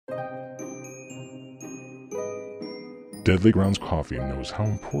Deadly Grounds Coffee knows how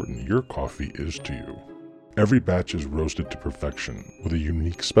important your coffee is to you. Every batch is roasted to perfection with a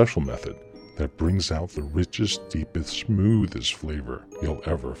unique special method that brings out the richest, deepest, smoothest flavor you'll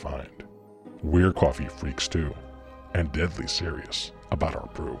ever find. We're coffee freaks too, and deadly serious about our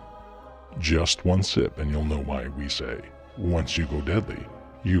brew. Just one sip and you'll know why we say, once you go deadly,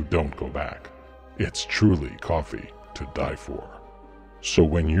 you don't go back. It's truly coffee to die for. So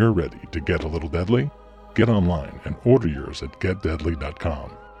when you're ready to get a little deadly, get online and order yours at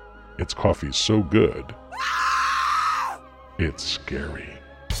getdeadly.com. It's coffee so good, it's scary.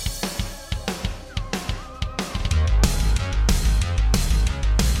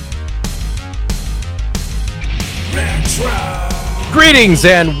 Greetings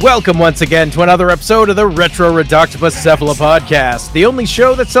and welcome once again to another episode of the Retro Reductibus Cephala Podcast, the only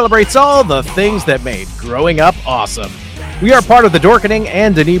show that celebrates all the things that made growing up awesome. We are part of the Dorkening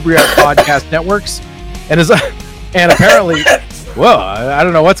and Inebriate podcast networks, and apparently, whoa, I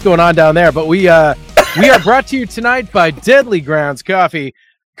don't know what's going on down there, but we are brought to you tonight by Deadly Grounds Coffee.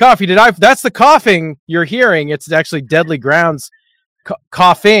 That's the coughing you're hearing. It's actually Deadly Grounds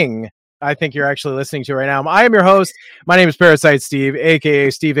coughing. I think you're actually listening to right now. I am your host. My name is Parasite Steve, aka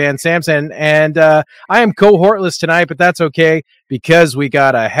Steve Van Samson, and I am cohortless tonight, but that's okay because we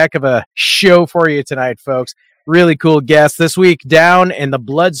got a heck of a show for you tonight, folks. Really cool guests this week down in the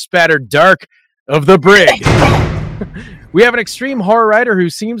blood-spattered dark of the Brig. We have an extreme horror writer who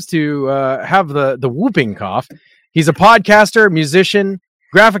seems to have the whooping cough. He's a podcaster, musician,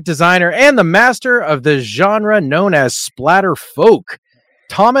 graphic designer, and the master of the genre known as Splatter Folk.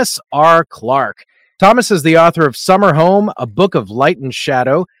 Thomas R. Clark. Thomas is the author of Summer Home, A Book of Light and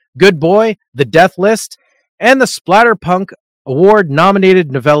Shadow, Good Boy, The Death List, and the Splatterpunk Award-nominated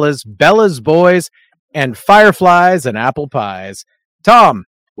novellas Bella's Boys and Fireflies and Apple Pies. Tom,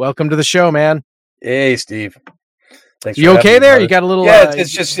 welcome to the show, man. Hey, Steve. Thanks. You okay there? You got a little... Yeah,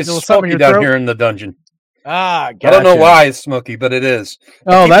 it's smoky down here in the dungeon. Ah, gotcha. I don't know why it's smoky, but it is.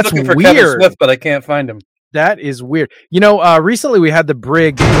 Oh, that's looking for weird. Kevin Smith, but I can't find him. That is weird. You know, recently we had the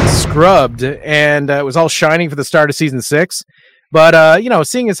Brig scrubbed, and it was all shining for the start of season 6. But,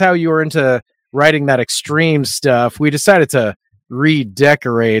 seeing as how you were into writing that extreme stuff, we decided to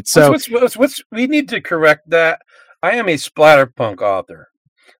redecorate. So we need to correct that. I am a splatterpunk author,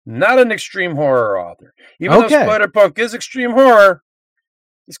 not an extreme horror author. Even though splatterpunk is extreme horror,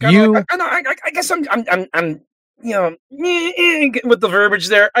 it's kind of like, I guess I'm getting with the verbiage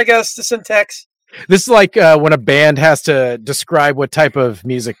there. I guess the syntax. This is like when a band has to describe what type of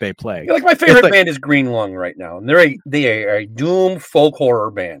music they play. Like my favorite band is Green Lung right now, and they are a doom folk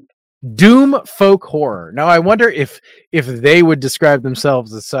horror band. Doom folk horror. Now I wonder if they would describe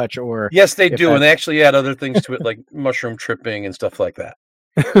themselves as such, or yes, they do, and they actually add other things to it, like mushroom tripping and stuff like that.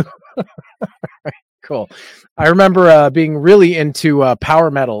 Cool. I remember being really into power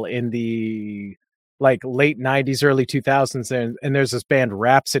metal in the late 90s, early 2000s, and there's this band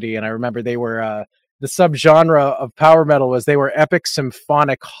Rhapsody, and I remember they were the subgenre of power metal was they were epic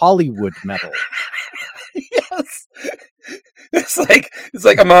symphonic Hollywood metal. Yes. It's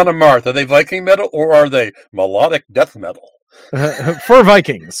like Amon Amarth. Are they Viking metal or are they melodic death metal? For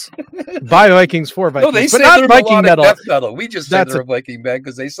Vikings. By Vikings for Vikings. No, they but say not they're Viking metal. Death metal. We just say they're a Viking band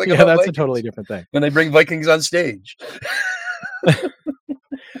because they sing about that's Vikings a totally different thing. when they bring Vikings on stage.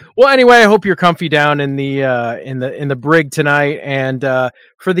 Well, anyway, I hope you're comfy down in the Brig tonight, and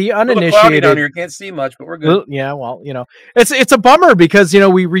for the uninitiated, cloudy down here, can't see much, but we're good. Yeah, well, it's a bummer because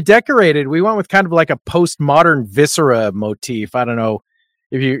we redecorated. We went with kind of like a postmodern viscera motif. I don't know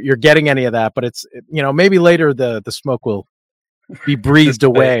if you're getting any of that, but it's maybe later the smoke will be breezed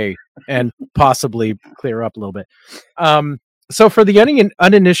away and possibly clear up a little bit. So for the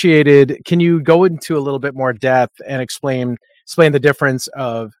uninitiated, can you go into a little bit more depth and explain the difference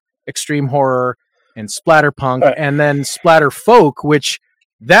of extreme horror and splatterpunk, and then splatter folk, which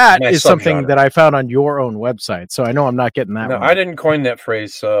that is something that I found on your own website. So I know I'm not getting that. No, one. I didn't coin that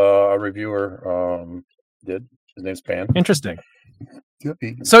phrase. A reviewer did. His name's Pan. Interesting.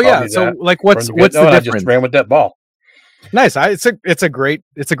 So yeah. So what's the difference? I just ran with that ball. Nice. It's a great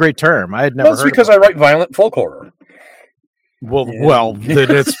term. I had never. Well, it's because I write violent folk horror. Well, then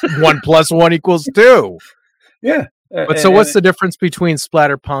it's 1 + 1 = 2. Yeah. But so what's the difference between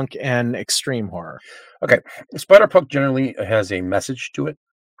splatterpunk and extreme horror? Okay. Splatterpunk generally has a message to it.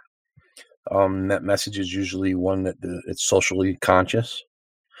 That message is usually one that it's socially conscious,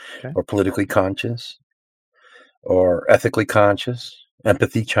 or politically conscious, or ethically conscious,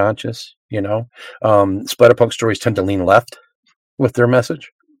 empathy conscious, Splatterpunk stories tend to lean left with their message.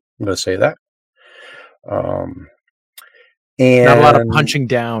 I'm going to say that. And not a lot of punching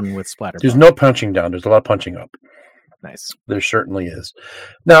down with Splatter. There's no punching down. There's a lot of punching up. Nice. There certainly is.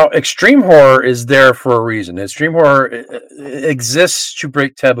 Now, extreme horror is there for a reason. Extreme horror exists to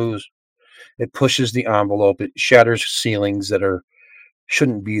break taboos. It pushes the envelope. It shatters ceilings that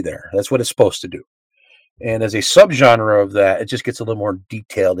shouldn't be there. That's what it's supposed to do. And as a subgenre of that, it just gets a little more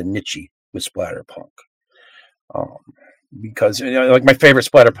detailed and nichey with splatterpunk. Because like my favorite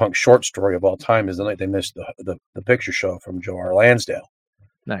splatterpunk short story of all time is The Night They Missed the Picture Show from Joe R. Lansdale.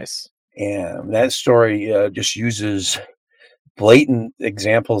 Nice. And that story just uses blatant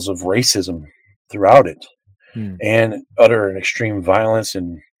examples of racism throughout it, and utter and extreme violence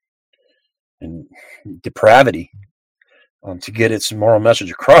and depravity to get its moral message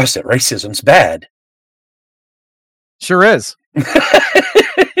across that racism's bad. Sure is.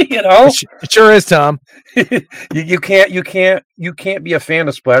 It sure is, Tom. you can't be a fan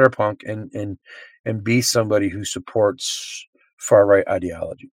of splatterpunk and be somebody who supports far right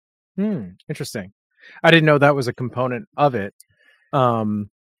ideology. Interesting. I didn't know that was a component of it.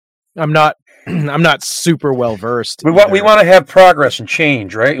 I'm not super well versed. We want to have progress and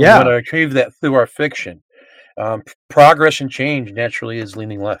change, right? Yeah. We want to achieve that through our fiction. Progress and change naturally is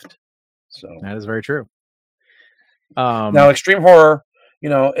leaning left. So that is very true. Now, extreme horror,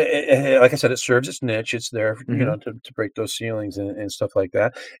 like I said, it serves its niche. It's there, to break those ceilings and stuff like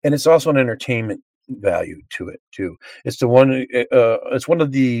that. And it's also an entertainment value to it too. It's it's one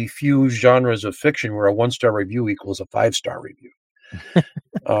of the few genres of fiction where a 1-star review equals a 5-star review.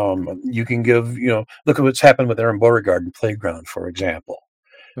 You can give, look at what's happened with Aaron Beauregard in Playground, for example.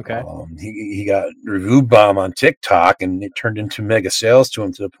 Okay. He got review bomb on TikTok, and it turned into mega sales to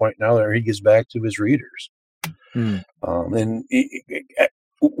him to the point now where he gives back to his readers.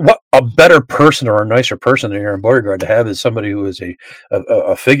 What a better person or a nicer person than Aaron Beauregard to have is somebody who is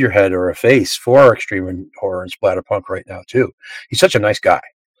a figurehead or a face for extreme horror and splatterpunk right now too. He's such a nice guy.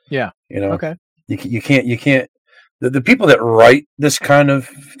 Yeah. Okay. You can't. The people that write this kind of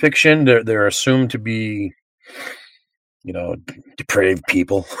fiction, they're assumed to be, depraved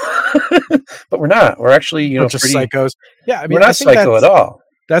people, but we're not. We're actually, just psychos. Yeah, I mean, we're not psycho at all.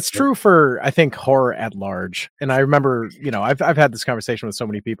 That's true for, I think, horror at large. And I remember, I've had this conversation with so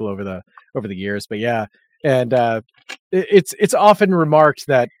many people over the years. But yeah, and it's often remarked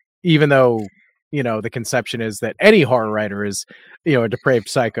that even though the conception is that any horror writer is a depraved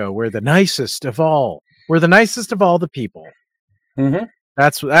psycho, we're the nicest of all. We're the nicest of all the people. Mm-hmm.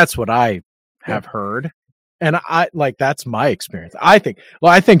 That's what I have heard, and that's my experience. I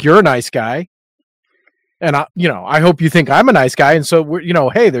think you're a nice guy. And I hope you think I'm a nice guy, and so we're,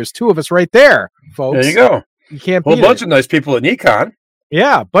 hey, there's two of us right there, folks. There you go. You can't be a bunch of nice people at Nikon.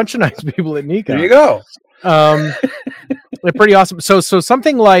 Yeah, a bunch of nice people at Nikon. There you go. They're pretty awesome. So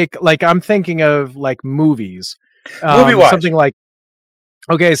something like I'm thinking of like movies, movie-wise. something like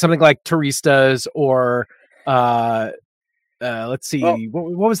Turistas or let's see,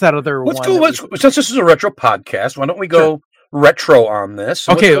 what was that other one? Since this is a retro podcast, why don't we go retro on this?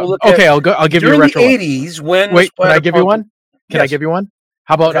 So okay. I'll give you a retro. During the 80s, when can I give you one? I give you one?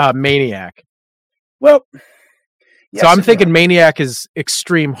 How about Maniac? Well, yes, so I'm thinking Maniac is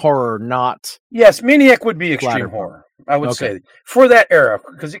extreme horror, not. Yes, Maniac would be extreme horror. I would say for that era,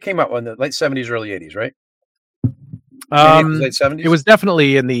 because it came out in the late 70s, early 80s, right? Late 70s. It was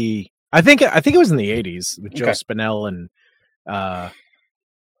definitely in the. I think it was in the 80s with Joe Spinell and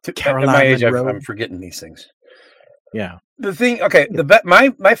Caroline. At my age, I'm forgetting these things. Yeah. The thing,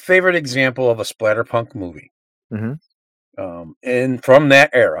 my favorite example of a splatterpunk movie, and from that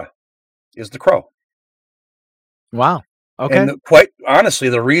era, is The Crow. Wow. Okay. And quite honestly,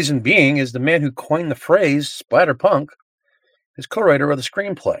 the reason being is the man who coined the phrase splatterpunk is co-writer of the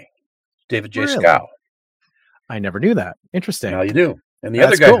screenplay, David J. Scow. I never knew that. Interesting. Now you do. And the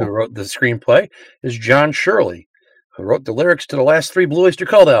other guy who wrote the screenplay is John Shirley, who wrote the lyrics to the last 3 Blue Oyster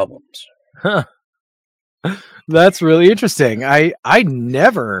Cult albums. Huh. That's really interesting. I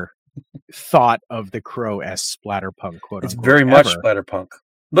never thought of The Crow as splatterpunk, quote unquote. It's very much splatterpunk.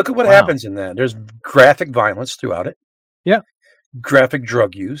 Look at what happens in that. There's graphic violence throughout it. Yeah. Graphic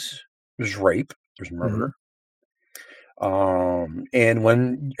drug use. There's rape. There's murder. And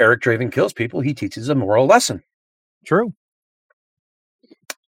when Eric Draven kills people, he teaches a moral lesson. True.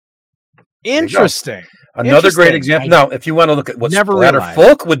 Interesting. Another great example. Now, if you want to look at what splatter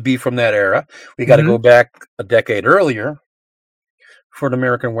folk would be from that era, we got to go back a decade earlier for An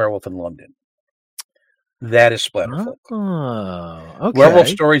American Werewolf in London. That is splatter folk. Okay. Werewolf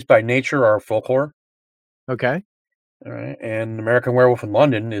stories by nature are folklore. Okay. All right. And American Werewolf in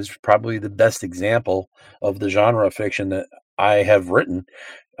London is probably the best example of the genre of fiction that I have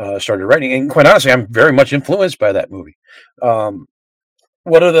started writing. And quite honestly, I'm very much influenced by that movie.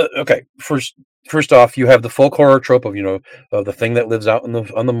 what are the first off, you have the folk horror trope of of the thing that lives out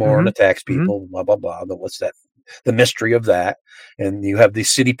on the moor and attacks people, blah blah blah. What's that? The mystery of that, and you have the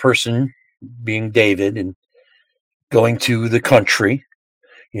city person being David and going to the country.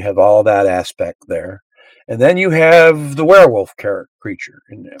 You have all that aspect there, and then you have the werewolf creature.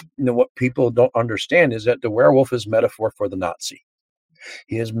 And what people don't understand is that the werewolf is metaphor for the Nazi.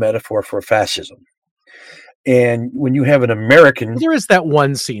 He is metaphor for fascism. And when you have an American... There is that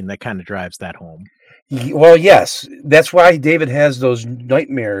one scene that kind of drives that home. Well, yes. That's why David has those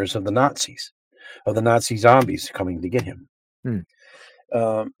nightmares of the Nazis, of the Nazi zombies coming to get him. In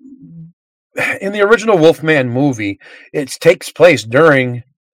the original Wolfman movie, it takes place during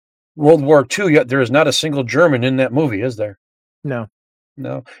World War II, yet there is not a single German in that movie, is there? No.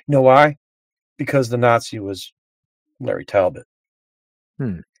 You know why? Because the Nazi was Larry Talbot,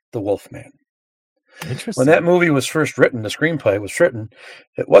 the Wolfman. Interesting. When that movie was first written, the screenplay was written,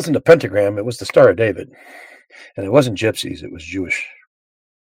 it wasn't a pentagram, it was the Star of David. And it wasn't gypsies, it was Jewish.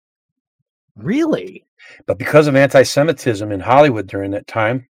 Really? But because of anti-Semitism in Hollywood during that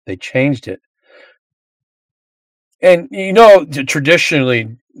time, they changed it. And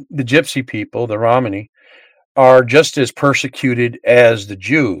traditionally, the gypsy people, the Romani, are just as persecuted as the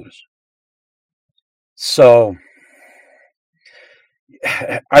Jews. So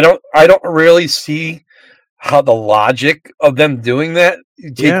I don't really see how the logic of them doing that.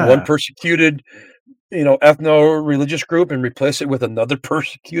 You take one persecuted, ethno-religious group and replace it with another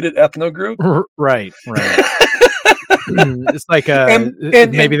persecuted ethno group. Right. It's like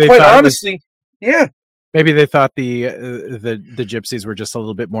maybe they thought honestly, maybe they thought the gypsies were just a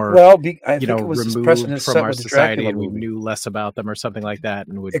little bit more I think it was removed from our society, and we knew less about them or something like that.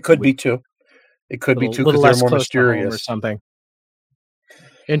 And it could be too. It could be too because they're more mysterious or something.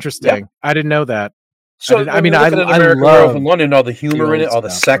 Interesting. Yep. I didn't know that. So I love Werewolf in London, all the humor in it, all the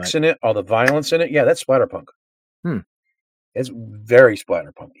sex in it, all the violence in it. Yeah, that's splatterpunk. It's very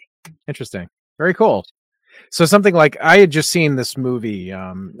splatterpunky. Interesting. Very cool. So something like I had just seen this movie.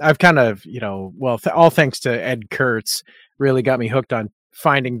 I've kind of, all thanks to Ed Kurtz, really got me hooked on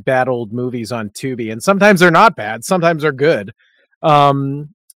finding bad old movies on Tubi. And sometimes they're not bad. Sometimes they're good.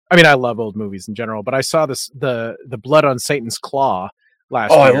 I love old movies in general, but I saw the Blood on Satan's Claw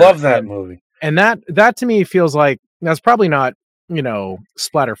last year. I love that movie. And that to me feels like that's probably not,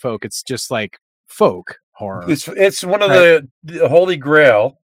 splatter folk. It's just like folk horror. It's one of the holy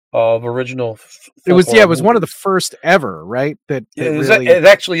grail of original. It was one of the first ever, right? It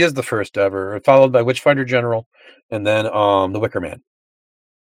actually is the first ever, followed by Witchfinder General, and then the Wicker Man.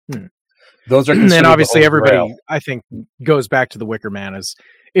 Those are, and then obviously everybody grail. I think goes back to the Wicker Man as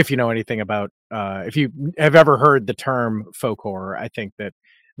if you know anything about if you have ever heard the term folk horror. I think that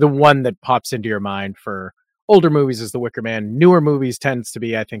the one that pops into your mind for older movies is the Wicker Man. Newer movies tends to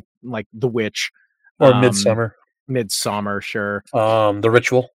be, I think, like The Witch or Midsummer. Midsummer, sure. The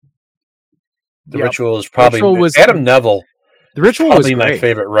Ritual. The Ritual is probably Adam Neville. The Ritual is probably my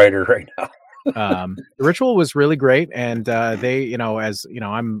favorite writer right now. The Ritual was really great, and I'm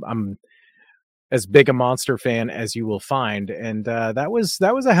as big a monster fan as you will find, and that was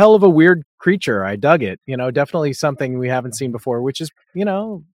a hell of a weird creature. I dug it. Definitely something we haven't seen before, which is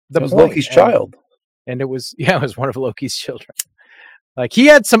Loki's child, and it was one of Loki's children. Like he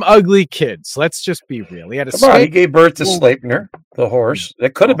had some ugly kids. Let's just be real. He had he gave birth to Sleipnir, the horse.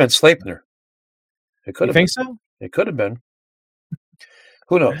 It could have been Sleipnir. It could have. Think so? It could have been.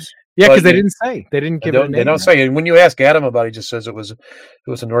 Who knows? Yeah, because they didn't say. They didn't give it a name. They don't say. And when you ask Adam about it, he just says it was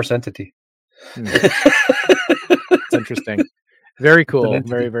a Norse entity. It's interesting. Very cool.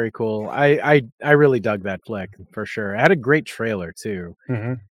 Very, very cool. I really dug that flick for sure. It had a great trailer too.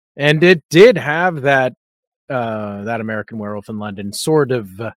 And it did have that American Werewolf in London sort of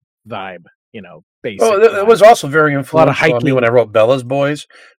vibe, basic. It was also very influential on me when I wrote Bella's Boys,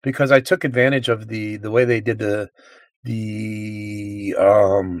 because I took advantage of the way they did the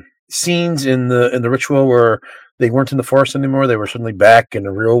scenes in the Ritual where they weren't in the forest anymore. They were suddenly back in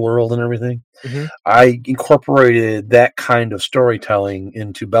the real world and everything. I incorporated that kind of storytelling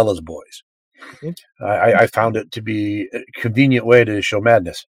into Bella's Boys. I found it to be a convenient way to show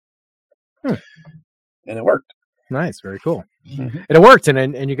madness. And it worked. Nice. Very cool. And it worked.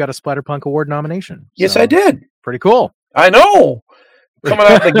 And you got a Splatterpunk Award nomination. Yes, I did. Pretty cool. I know. Coming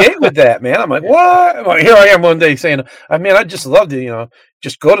out the gate with that, man. I'm like, what? Well, here I am one day saying, I'd just love to,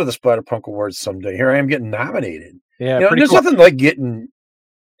 just go to the Splatterpunk Awards someday. Here I am getting nominated. Yeah. There's cool. nothing like getting,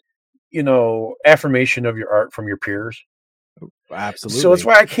 affirmation of your art from your peers. Absolutely. So it's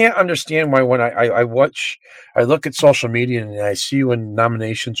why I can't understand why when I look at social media and I see when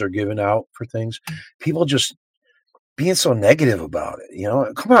nominations are given out for things, people just being so negative about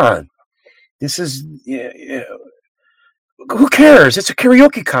it. Come on. This is who cares? It's a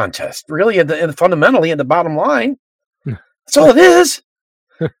karaoke contest, really, and fundamentally, in the bottom line, that's all it is.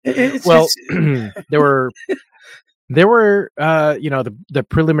 There were the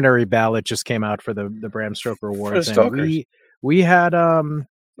preliminary ballot just came out for the Bram Stoker Awards, and we had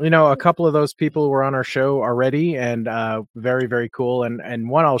a couple of those people were on our show already, and very, very cool. And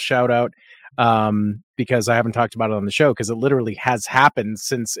one I'll shout out because I haven't talked about it on the show because it literally has happened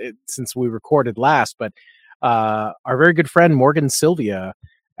since we recorded last. But our very good friend Morgan Sylvia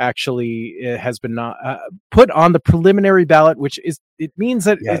actually has been put on the preliminary ballot, which means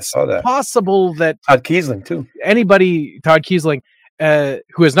that it's possible that Todd Kiesling too. Todd Kiesling,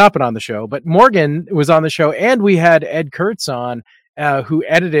 who has not been on the show, but Morgan was on the show, and we had Ed Kurtz on, who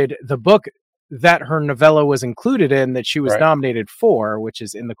edited the book that her novella was included in, that she was nominated for, which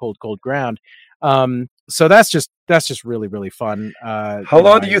is In the Cold, Cold Ground. So that's just really, really fun. How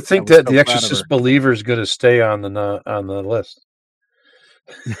long do you think that The Exorcist Believer is going to stay on the list?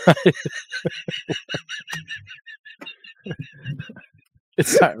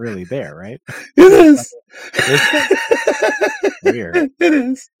 It's not really there, right? It is. Weird. It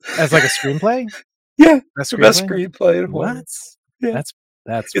is. As like a screenplay? Yeah. That's the best screenplay. What? Yeah.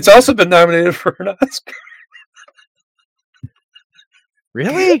 That's it's also been nominated for an Oscar.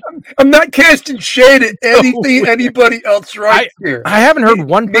 Really? I'm not casting shade at anything anybody else here. I haven't heard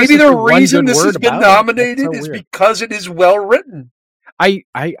one person. Maybe the reason this has been nominated is because it is well written. I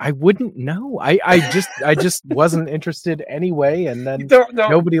wouldn't know. I just wasn't interested anyway, and then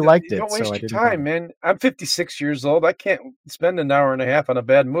nobody liked it. Don't waste so your time, man. I'm 56 years old. I can't spend an hour and a half on a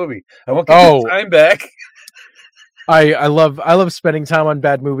bad movie. I won't get the time back. I love spending time on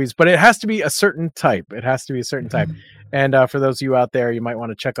bad movies, but it has to be a certain type. And for those of you out there, you might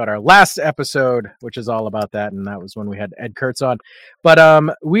want to check out our last episode, which is all about that, and that was when we had Ed Kurtz on. But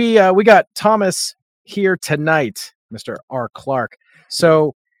we got Thomas here tonight, Mr. R. Clark.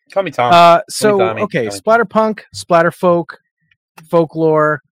 So call me Tom. Splatterpunk, splatter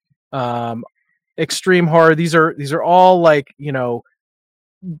folklore, extreme horror. These are all like,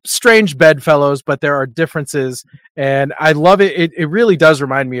 strange bedfellows, but there are differences, and I love it. It really does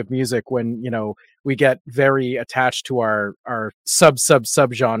remind me of music when we get very attached to our sub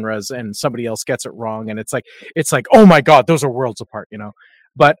genres, and somebody else gets it wrong, and it's like oh my god, those are worlds apart,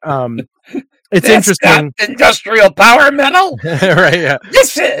 But it's interesting. Not industrial power metal, right? Yeah,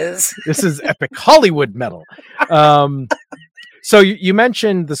 this is epic Hollywood metal. So you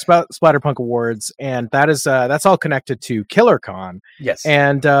mentioned the Splatterpunk Awards, and that's all connected to KillerCon. Yes.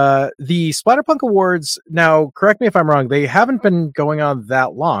 And the Splatterpunk Awards, now correct me if I'm wrong, they haven't been going on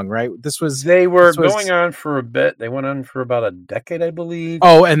that long, right? They were going on for a bit. They went on for about a decade, I believe.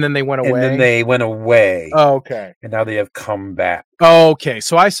 Oh, and then they went away. Oh, okay. And now they have come back. Okay,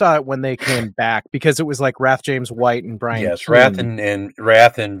 so I saw it when they came back because it was like Wrath James White and Brian. Yes, Keane.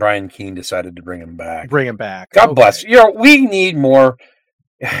 Wrath and Brian Keane decided to bring him back. God bless. We need more.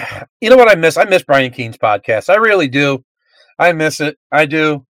 You know what I miss? I miss Brian Keane's podcast. I really do. I miss it. I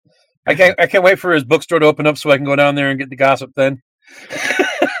do. I can't wait for his bookstore to open up so I can go down there and get the gossip then.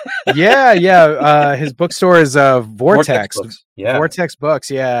 Yeah. His bookstore is Vortex. Books. Yeah. Vortex Books.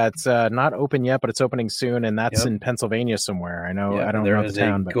 Yeah, it's not open yet, but it's opening soon, and that's in Pennsylvania somewhere. I know. I don't know the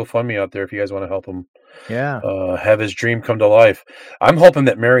town. There is a GoFundMe out there if you guys want to help him. Yeah. Have his dream come to life. I'm hoping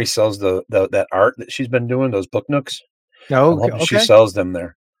that Mary sells that art that she's been doing, those book nooks. No, okay. She sells them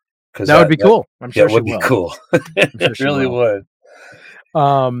there. That would be cool. I'm sure it would be cool. It really would.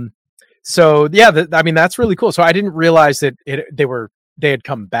 So yeah, I mean that's really cool. So I didn't realize that they had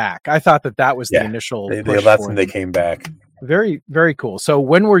come back. I thought that was the initial. They came back. Very, very cool. So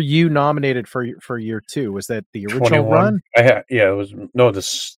when were you nominated for year 2? Was that the original 21. run? It was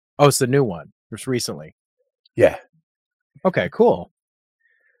this. Oh, it's the new one. Just recently. Yeah. Okay. Cool.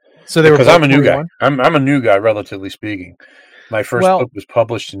 So they were, because I'm a new guy. I'm a new guy, relatively speaking. My first book was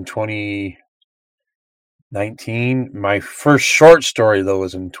published in 2019. My first short story though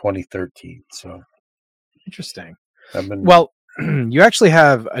was in 2013. So interesting. You actually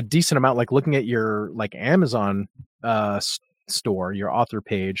have a decent amount. Like looking at your Amazon store, your author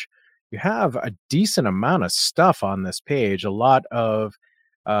page, you have a decent amount of stuff on this page. A lot of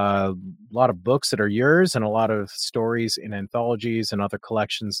books that are yours, and a lot of stories in anthologies and other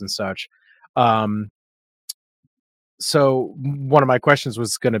collections and such. So one of my questions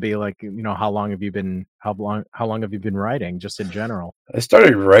was going to be how long have you been writing, just in general? I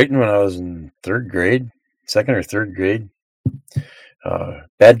started writing when I was in second or third grade.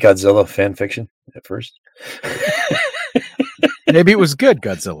 Bad Godzilla fan fiction at first. Maybe it was good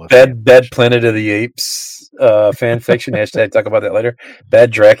Godzilla. Bad Planet of the Apes fan fiction. Hashtag talk about that later.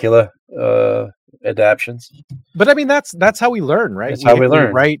 Bad Dracula adaptions. But I mean, that's how we learn, right? That's how we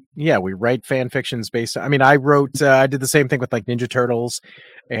learn. We write fan fictions based on, I mean, I did the same thing with like Ninja Turtles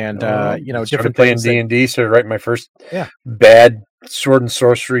and, different playing things. D&D, started writing my first Yeah. bad sword and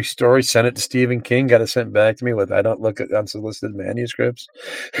sorcery story, sent it to Stephen King, got it sent back to me with, I don't look at unsolicited manuscripts.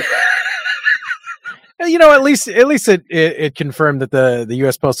 At least it confirmed that the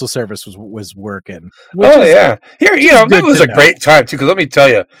U.S. Postal Service was working. Yeah. Here, it was a great time too. Because let me tell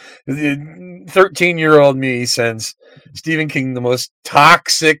you, the 13-year-old me sends Stephen King the most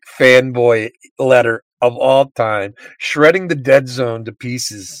toxic fanboy letter of all time, shredding the Dead Zone to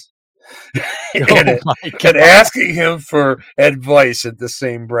pieces, and asking him for advice at the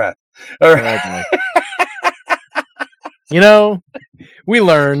same breath. All right. We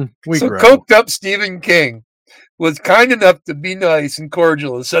learn. We grow. Coked up Stephen King was kind enough to be nice and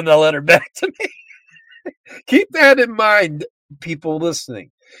cordial and send a letter back to me. Keep that in mind, people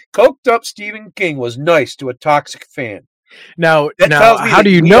listening. Coked up Stephen King was nice to a toxic fan. Now, how do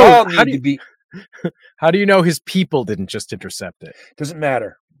you know? How do you know his people didn't just intercept it? Doesn't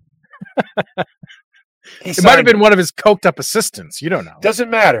matter. It might have been one of his coked up assistants. You don't know. Doesn't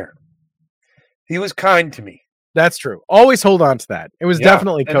matter. He was kind to me. That's true. Always hold on to that. It was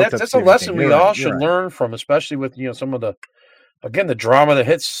definitely coked up. That's a lesson we all should learn from, especially with some of the drama that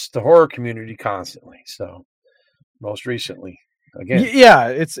hits the horror community constantly. So, most recently, again,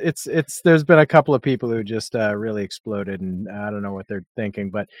 it's there's been a couple of people who just really exploded, and I don't know what they're thinking,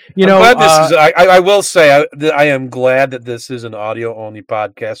 but I will say I am glad that this is an audio only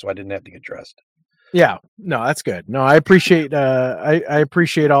podcast, so I didn't have to get dressed. Yeah, no, that's good. No, I appreciate I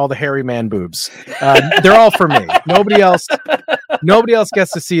appreciate all the hairy man boobs. They're all for me. Nobody else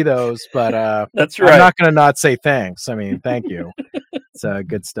gets to see those, but that's right. I'm not going to not say thanks. I mean, thank you. It's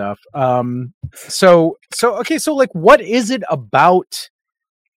good stuff. So like, what is it about?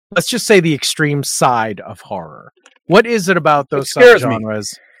 Let's just say the extreme side of horror. What is it about those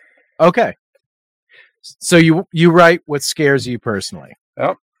subgenres? Okay, so you write what scares you personally.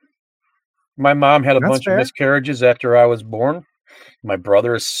 Yep. My mom had a bunch of miscarriages after I was born. My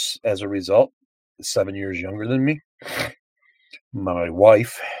brother, as a result, is 7 years younger than me. My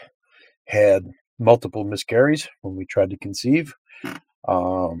wife had multiple miscarriages when we tried to conceive,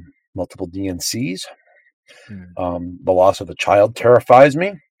 multiple DNCs. The loss of a child terrifies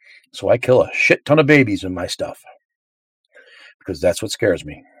me, so I kill a shit ton of babies in my stuff because that's what scares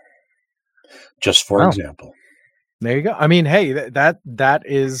me. Just for example. There you go. I mean, hey, that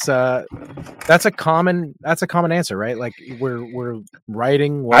is that's a common answer, right? Like we're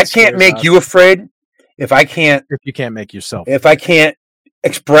writing. I can't make you afraid if you can't make yourself. If I can't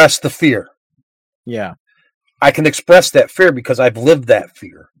express the fear. Yeah, I can express that fear because I've lived that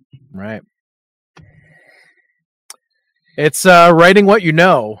fear. Right. It's writing what you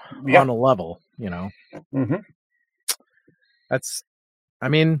know on a level, Mm-hmm. I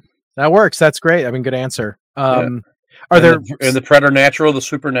mean, that works. That's great. I mean, good answer. Are there the preternatural, the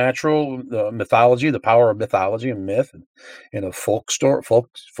supernatural, the mythology, the power of mythology and myth, and of folk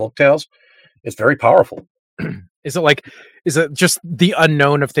tales? It's very powerful. Is it just the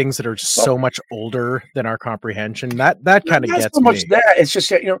unknown of things that are just so much older than our comprehension? That kind of gets so much me. That it's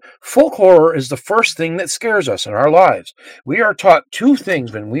just folk horror is the first thing that scares us in our lives. We are taught two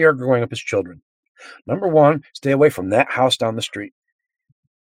things when we are growing up as children. Number one, stay away from that house down the street.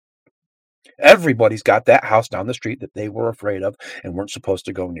 Everybody's got that house down the street that they were afraid of and weren't supposed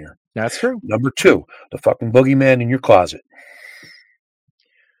to go near. That's true. Number two, the fucking boogeyman in your closet.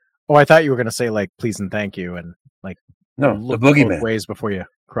 Oh, I thought you were going to say like please and thank you and like no, look the boogeyman both ways before you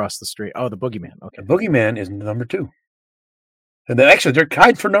cross the street. Oh, the boogeyman. Okay, the boogeyman is number two, and then actually they're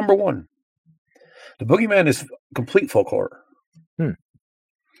tied for number one. The boogeyman is complete folk horror.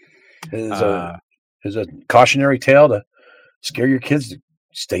 Is a cautionary tale to scare your kids to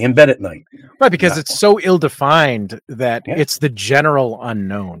stay in bed at night. Right, because it's so ill-defined that it's the general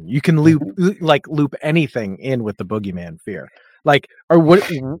unknown. You can loop anything in with the boogeyman fear. Like, or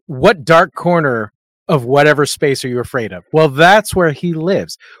what dark corner of whatever space are you afraid of? Well, that's where he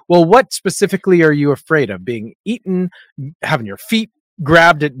lives. Well, what specifically are you afraid of? Being eaten, having your feet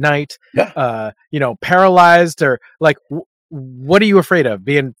grabbed at night, paralyzed, or like what are you afraid of?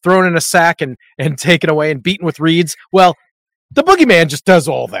 Being thrown in a sack and taken away and beaten with reeds? Well, the boogeyman just does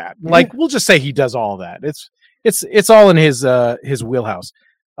all that. Like, we'll just say he does all that. It's all in his wheelhouse.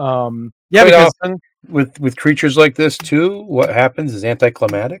 Because often with creatures like this too, what happens is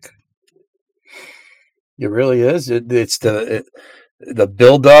anticlimactic. It really is. It's the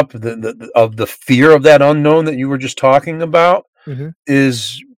build up of the fear of that unknown that you were just talking about.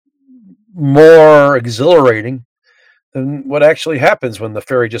 is more exhilarating than what actually happens when the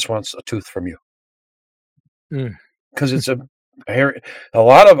fairy just wants a tooth from you. Because it's a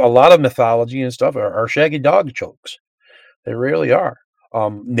lot of mythology and stuff are shaggy dog jokes. They really are.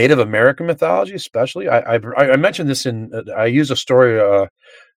 Native American mythology, especially. I mentioned this I use a story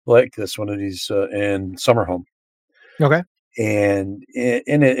like this one of these in Summer Home. Okay. And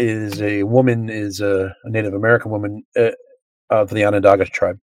in it is a woman, a Native American woman of the Onondaga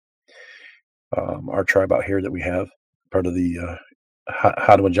tribe. Our tribe out here that we have, part of the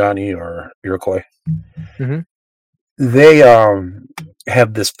Haudenosaunee or Iroquois. They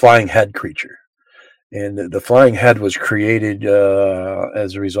have this flying head creature. And the flying head was created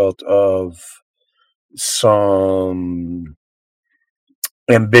as a result of some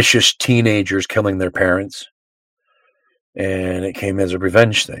ambitious teenagers killing their parents. And it came as a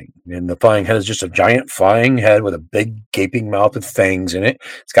revenge thing. And the flying head is just a giant flying head with a big gaping mouth with fangs in it.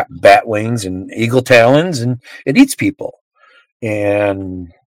 It's got bat wings and eagle talons, and it eats people.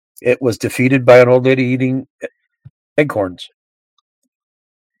 And it was defeated by an old lady eating acorns.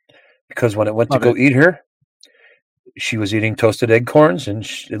 Because when it went to go eat her, she was eating toasted acorns, and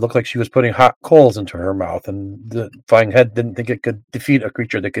it looked like she was putting hot coals into her mouth. And the flying head didn't think it could defeat a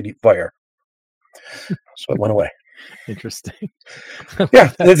creature that could eat fire. So it went away. Interesting.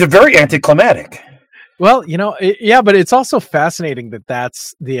 Yeah, it's very anticlimactic. Well, but it's also fascinating that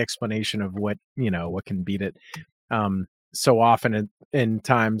that's the explanation of what can beat it. So often in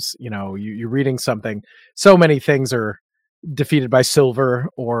times, you're reading something, so many things are defeated by silver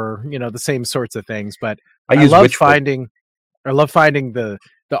or, the same sorts of things. But I love finding the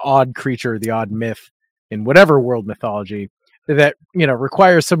odd creature, the odd myth in whatever world mythology that,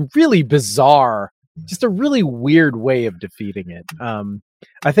 requires some really bizarre, just a really weird way of defeating it.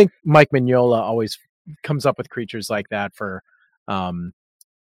 I think Mike Mignola always comes up with creatures like that for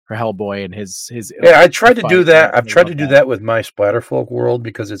Hellboy and his. Yeah, I tried to do that. I've tried to do that with my Splatter Folk world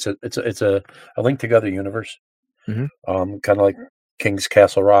because it's a linked together universe, kind of like King's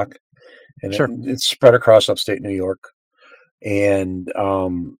Castle Rock, and it's spread across upstate New York, and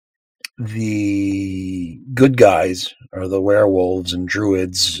the good guys are the werewolves and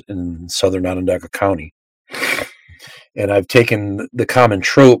druids in southern Onondaga County. And I've taken the common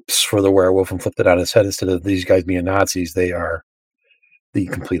tropes for the werewolf and flipped it on its head. Instead of these guys being Nazis, they are the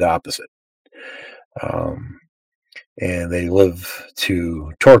complete opposite. And they live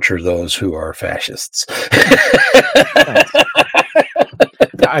to torture those who are fascists.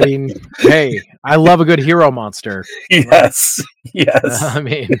 I mean, hey, I love a good hero monster. Yes. I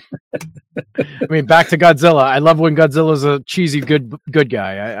mean, back to Godzilla. I love when Godzilla's a cheesy good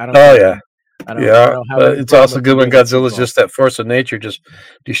guy. I don't. Oh yeah. But it's also good when Godzilla's just that force of nature, just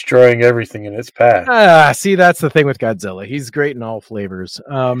destroying everything in its path. See, that's the thing with Godzilla. He's great in all flavors.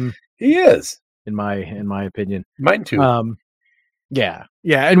 He is, in my opinion. Mine too. Yeah,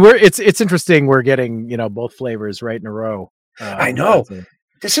 and it's interesting. We're getting both flavors right in a row. I know.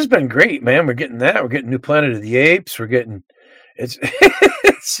 This has been great, man. We're getting that. We're getting New Planet of the Apes. We're getting it's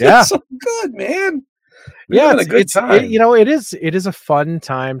so good, man. We're having a good time. It is a fun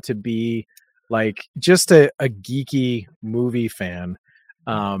time to be like just a geeky movie fan.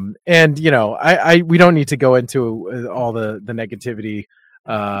 And we don't need to go into all the negativity,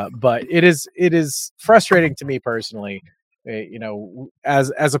 but it is frustrating to me personally,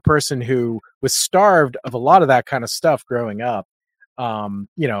 as a person who was starved of a lot of that kind of stuff growing up. A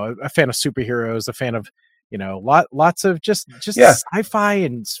fan of superheroes, a fan of lots of just sci-fi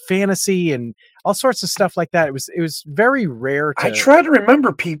and fantasy and all sorts of stuff like that. It was very rare. I try to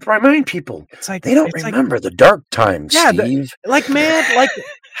remind people. It's like they don't remember the dark times. Yeah, Steve.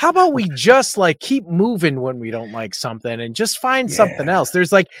 How about we just keep moving when we don't like something and just find something else?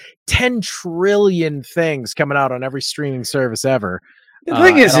 There's 10 trillion things coming out on every streaming service ever. The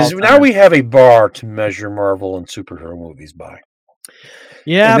thing is now we have a bar to measure Marvel and superhero movies by.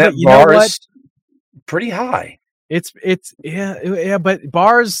 Yeah, and that bar is pretty high. But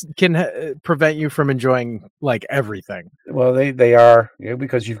bars can prevent you from enjoying everything. Well, they are,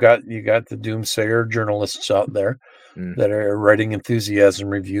 because you've got the doomsayer journalists out there that are writing enthusiasm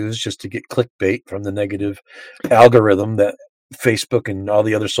reviews just to get clickbait from the negative algorithm that Facebook and all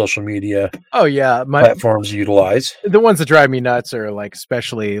the other social media platforms utilize. The ones that drive me nuts are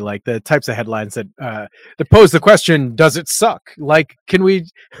especially the types of headlines that pose the question, does it suck? Can you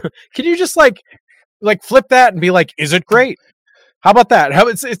just flip that and be is it great? How about that? How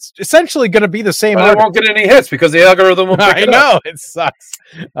it's essentially going to be the same. Well, I won't get any hits because the algorithm will pick it up. I know it sucks.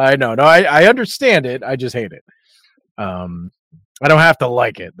 I know. No, I understand it. I just hate it. I don't have to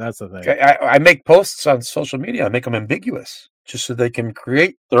like it. That's the thing. I make posts on social media. I make them ambiguous. just so they can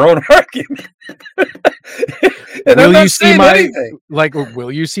create their own argument. And will you see my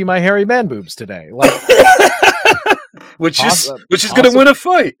will you see my hairy man boobs today? Like, which is going to win a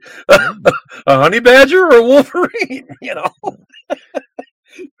fight, a honey badger or a wolverine? You know,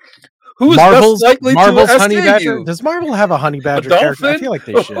 who's Marvel's honey badger? you? Does Marvel have a honey badger character? I feel like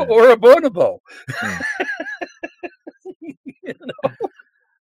they should, or a bonobo. You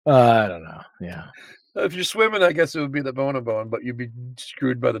know? I don't know. Yeah. If you're swimming, I guess it would be the bonobo, but you'd be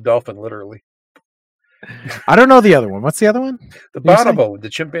screwed by the dolphin, literally. I don't know the other one. What's the other one? The bonobo, the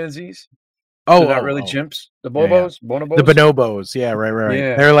chimpanzees. They're not really chimps. The bonobos, bonobos. The bonobos. Yeah, right.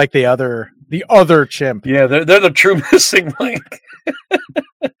 Yeah. They're like the other chimp. Yeah, they're the true missing link.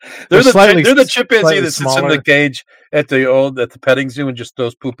 they're the chimpanzee that sits in the cage at the petting zoo and just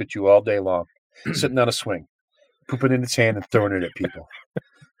throws poop at you all day long, sitting on a swing, pooping in its hand and throwing it at people.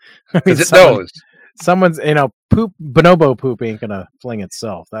 Because it knows. Someone's, bonobo poop ain't gonna fling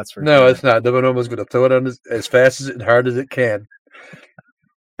itself. That's for sure. It's not. The bonobo's gonna throw it on as fast and hard as it can.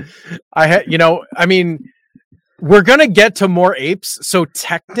 We're gonna get to more apes, so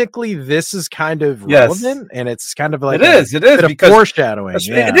technically this is kind of relevant, and it's kind of like it is because foreshadowing.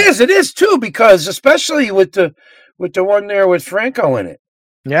 Yeah. It is too, because especially with the one there with Franco in it.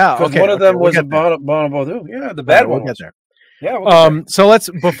 Yeah, because one of them was a bonobo too. Yeah, the bad one. We'll get there. Yeah. So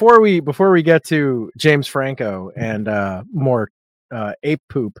let's before we get to James Franco and more ape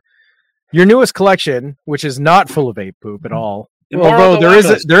poop, your newest collection, which is not full of ape poop at all, although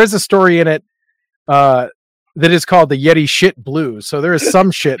there is a story in it that is called the Yeti Shit Blues. So there is some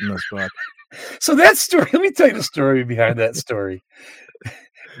shit in this book. So that story, let me tell you the story behind that story.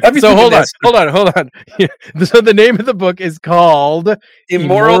 So hold on. So the name of the book is called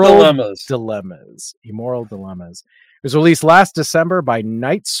Immoral Dilemmas. Immoral Dilemmas. It was released last December by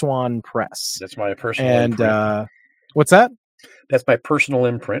Night Swan Press. That's my personal imprint. What's that? That's my personal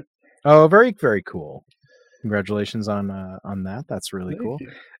imprint. Oh, very, very cool. Congratulations on that. That's really cool.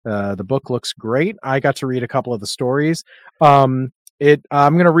 The book looks great. I got to read a couple of the stories. I'm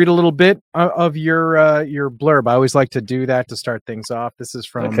going to read a little bit of your blurb. I always like to do that to start things off. This is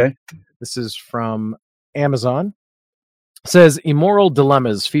from Amazon. It says Immoral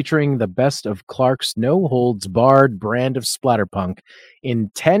Dilemmas, featuring the best of Clark's no-holds-barred brand of splatterpunk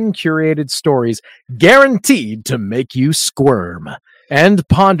in 10 curated stories guaranteed to make you squirm and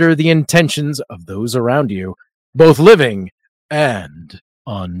ponder the intentions of those around you, both living and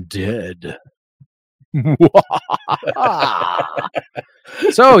undead.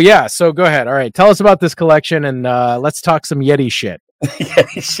 So go ahead. All right, tell us about this collection, and let's talk some Yeti shit.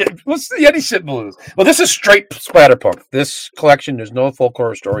 Yeti shit. What's the Yeti Shit Blues? Well, this is straight splatterpunk. This collection, there's no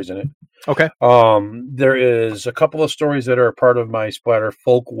folklore stories in it. Okay. There is a couple of stories that are a part of my splatter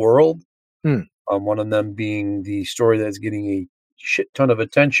folk world. One of them being the story that's getting a shit ton of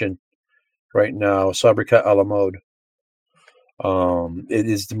attention right now, Sabrikat a la mode. It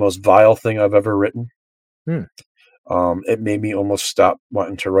is the most vile thing I've ever written. It made me almost stop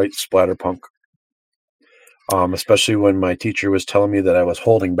wanting to write splatterpunk. Especially when my teacher was telling me that I was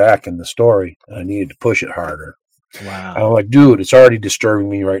holding back in the story and I needed to push it harder. Wow. I'm like, dude, it's already disturbing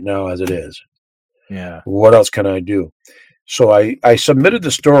me right now as it is. Yeah. What else can I do? So I submitted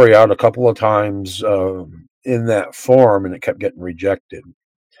the story out a couple of times in that form, and it kept getting rejected.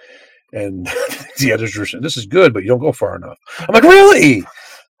 And the editor said, "This is good, but you don't go far enough." I'm like, really?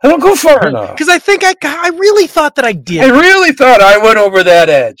 I don't go far enough. Because I think I really thought that I did. I really thought I went over that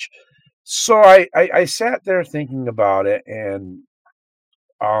edge. So I sat there thinking about it, and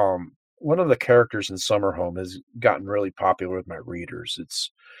one of the characters in Summer Home has gotten really popular with my readers.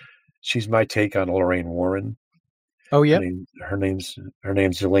 She's my take on Lorraine Warren. Oh yeah, her name's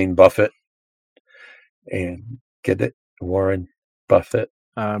Elaine Buffett, and get it, Warren Buffett.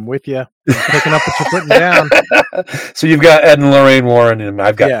 I'm with you. I'm picking up what you're putting down. So you've got Ed and Lorraine Warren, and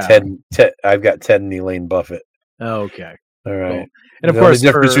I've got I've got Ted and Elaine Buffett. Okay. All right. Cool. And of course, the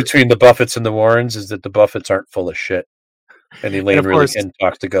difference between the Buffetts and the Warrens is that the Buffetts aren't full of shit, and Elaine really can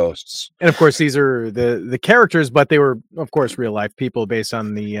talk to ghosts. And of course, these are the characters, but they were, of course, real life people based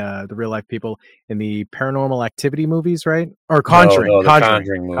on the real life people in the Paranormal Activity movies, right? Or Conjuring. No,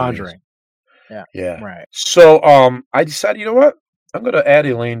 Conjuring movies. Conjuring. Yeah. Right. So I decided, you know what? I'm going to add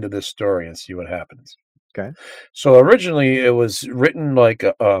Elaine to this story and see what happens. Okay. So originally it was written like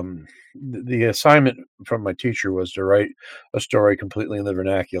the assignment from my teacher was to write a story completely in the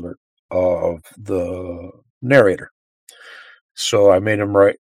vernacular of the narrator. So I made him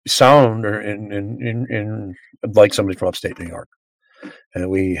sound in like somebody from upstate New York, and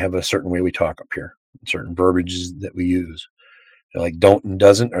we have a certain way we talk up here, certain verbiages that we use. Like don't and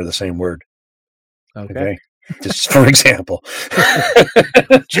doesn't are the same word. Okay. Just for example.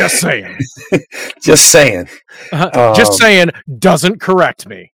 Just saying. Just saying. Just saying doesn't correct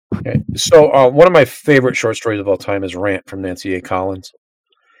me. Okay. So one of my favorite short stories of all time is Rant from Nancy A. Collins.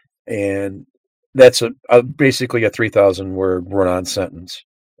 And that's basically a 3,000 word run-on sentence.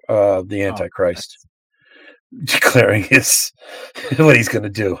 The Antichrist declaring what he's going to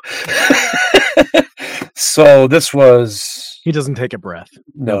do. So this was... He doesn't take a breath.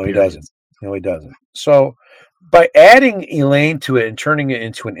 No, he doesn't. No, he doesn't. So by adding Elaine to it and turning it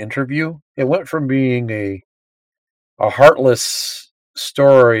into an interview, it went from being a heartless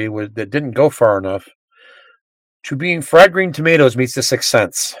story that didn't go far enough to being Fried Green Tomatoes meets The Sixth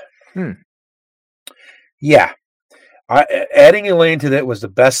Sense. Yeah. Adding Elaine to that was the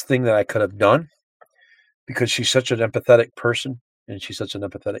best thing that I could have done because she's such an empathetic person and she's such an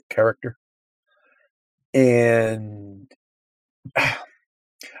empathetic character. And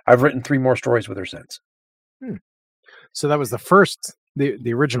I've written 3 more stories with her since. So that was the first,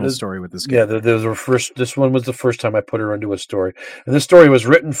 the original story with this guy. Yeah, this one was the first time I put her into a story. And this story was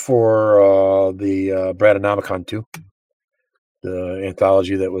written for the Bradanomicon 2, the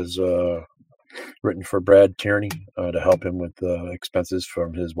anthology that was written for Brad Tierney to help him with expenses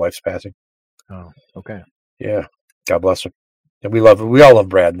from his wife's passing. Oh, okay. Yeah, God bless him. And we all love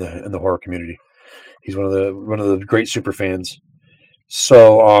Brad in the horror community. He's one of the great super fans.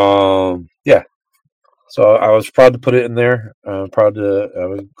 So yeah. So I was proud to put it in there. I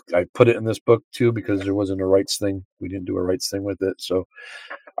put it in this book too because there wasn't a rights thing. We didn't do a rights thing with it. So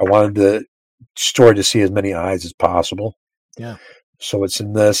I wanted the story to see as many eyes as possible. Yeah. So it's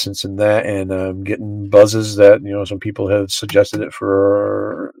in this, it's in that, and I'm getting buzzes that some people have suggested it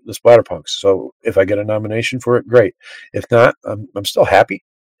for the Splatterpunks. So if I get a nomination for it, great. If not, I'm still happy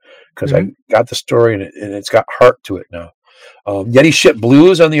because I got the story and it's got heart to it now. Yeti Shit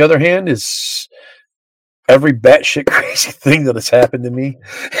Blues, on the other hand, is every batshit crazy thing that has happened to me.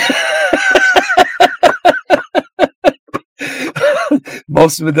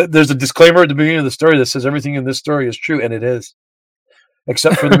 Most of it, there's a disclaimer at the beginning of the story that says everything in this story is true, and it is.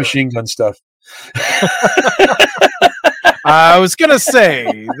 Except for the machine gun stuff. I was going to say,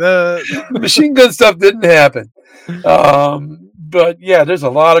 the machine gun stuff didn't happen. But yeah, there's a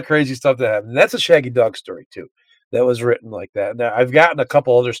lot of crazy stuff that happened. That's a Shaggy Dog story, too. That was written like that. Now, I've gotten a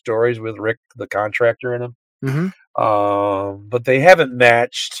couple other stories with Rick, the contractor, in them. But they haven't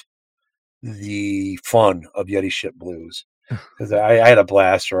matched the fun of Yeti Shit Blues. Because I had a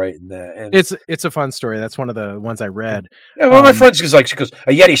blast writing that. And it's a fun story. That's one of the ones I read. Yeah, one of my friends goes, a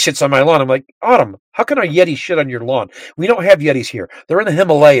Yeti shits on my lawn. I'm like, Autumn, how can a Yeti shit on your lawn? We don't have Yetis here. They're in the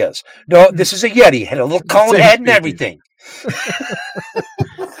Himalayas. No, this is a Yeti. Had a little cone head and everything.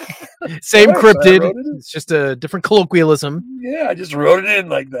 Same cryptid. It's just a different colloquialism. Yeah, I just wrote it in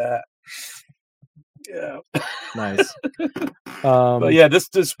like that. Yeah. Nice. But yeah,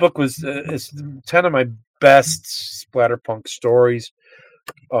 this book was it's 10 of my best splatterpunk stories.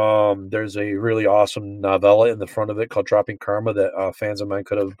 There's a really awesome novella in the front of it called Dropping Karma that fans of mine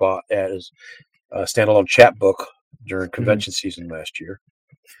could have bought as a standalone chapbook during convention season last year.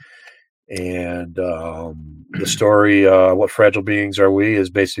 And the story, What Fragile Beings Are We, is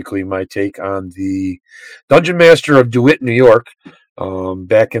basically my take on the Dungeon Master of DeWitt, New York.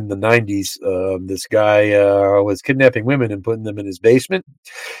 Back in the 90s, this guy was kidnapping women and putting them in his basement,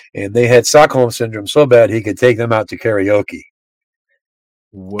 and they had Stockholm Syndrome so bad he could take them out to karaoke.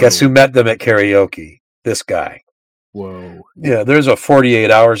 Whoa. Guess who met them at karaoke? This guy. Whoa. Yeah, there's a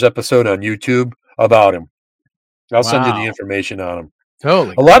 48 Hours episode on YouTube about him. I'll send you the information on him.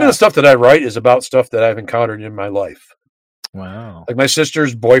 Totally. A lot of the stuff that I write is about stuff that I've encountered in my life. Wow. Like my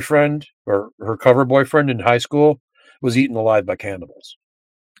sister's boyfriend, or her cover boyfriend in high school, was eaten alive by cannibals.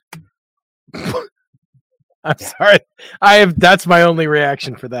 I'm sorry. That's my only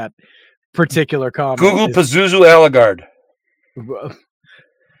reaction for that particular comment. Google Pazuzu Alagard.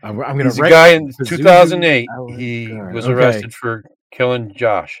 I'm going to He's a guy in 2008. He was arrested for killing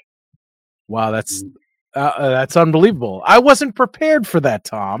Josh. Wow, that's unbelievable. I wasn't prepared for that,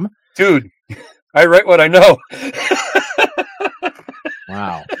 Tom. Dude, I write what I know.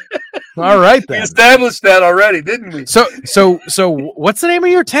 Wow. All right, then. We established that already, didn't we? So what's the name of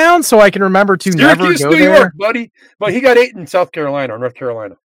your town so I can remember to Syracuse, never go New there? York, buddy. But he got 8 in South Carolina or North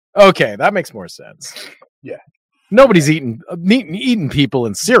Carolina. Okay, that makes more sense. Yeah. Nobody's eating people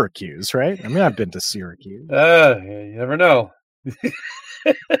in Syracuse, right? I mean, I've been to Syracuse. You never know.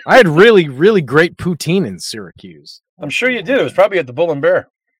 I had really, really great poutine in Syracuse. I'm sure you did. It was probably at the Bull and Bear.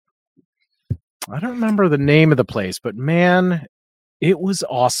 I don't remember the name of the place, but man, it was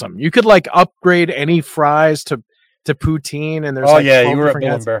awesome. You could upgrade any fries to poutine, and there's you were at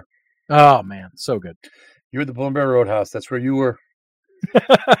Bull and Bear. Oh man, so good. You were the Bull and Bear Roadhouse. That's where you were.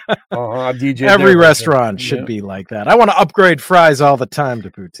 DJ. Every restaurant should be like that. I want to upgrade fries all the time to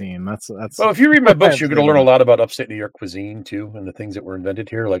poutine. That's. Well, if you read my books, you're going to learn a lot about upstate New York cuisine too, and the things that were invented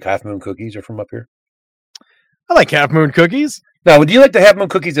here, like Half Moon cookies, are from up here. I like Half Moon cookies. Now, would you like the Half Moon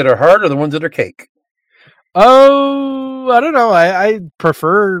cookies that are hard or the ones that are cake? Oh, I don't know. I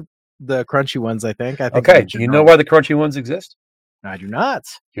prefer the crunchy ones. I think. Okay. Do you know why the crunchy ones exist? I do not.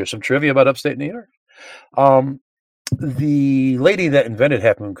 Here's some trivia about upstate New York. The lady that invented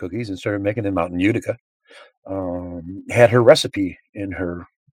Half Moon cookies and started making them out in Utica had her recipe in her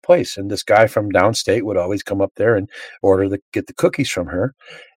place, and this guy from downstate would always come up there and get the cookies from her,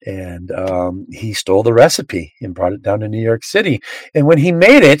 and he stole the recipe and brought it down to New York City. And when he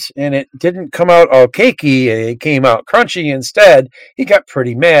made it and it didn't come out all cakey, it came out crunchy instead, he got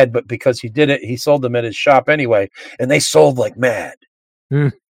pretty mad. But because he did it, he sold them at his shop anyway, and they sold like mad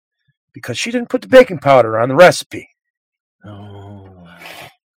because she didn't put the baking powder on the recipe. Oh.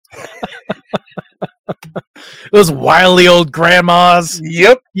 Those wily old grandmas.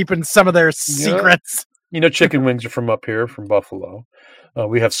 Yep. Keeping some of their secrets. Yep. Chicken wings are from up here, from Buffalo.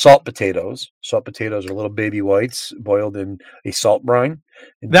 We have salt potatoes. Salt potatoes are little baby whites boiled in a salt brine.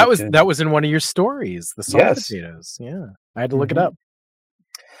 That was in one of your stories, the salt potatoes. Yeah. I had to look it up.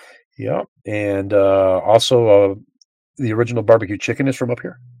 Yeah. And also the original barbecue chicken is from up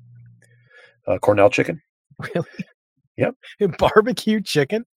here. Cornell chicken. Really? Yep. Barbecue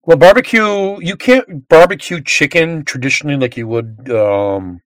chicken? Well, you can't barbecue chicken traditionally like you would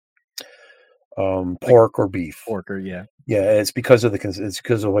pork or beef. Yeah. Yeah, it's because of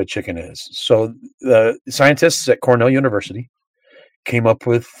the way chicken is. So the scientists at Cornell University came up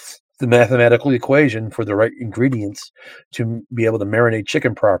with the mathematical equation for the right ingredients to be able to marinate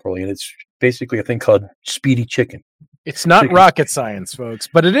chicken properly, and it's basically a thing called speedy chicken. It's not rocket science, folks,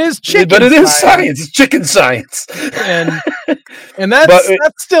 but it is chicken. But it is science. It's chicken science, and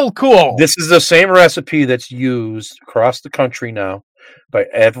that's still cool. This is the same recipe that's used across the country now by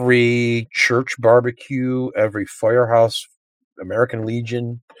every church barbecue, every firehouse, American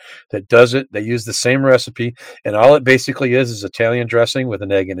Legion that does it. They use the same recipe, and all it basically is Italian dressing with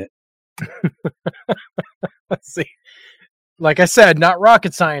an egg in it. Let's see. Like I said, not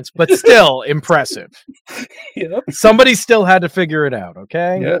rocket science, but still impressive. Yep. Somebody still had to figure it out,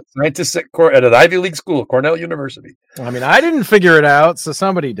 okay? Yeah, scientists at an Ivy League school, Cornell University. I mean, I didn't figure it out, so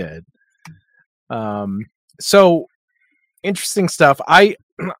somebody did. So interesting stuff. I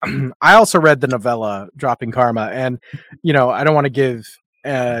also read the novella Dropping Karma, and I don't want to give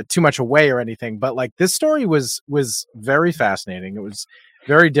too much away or anything, but like this story was very fascinating. It was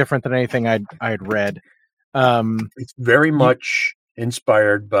very different than anything I had read. It's very much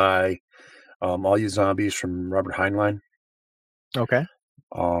inspired by All You Zombies from Robert Heinlein. Okay.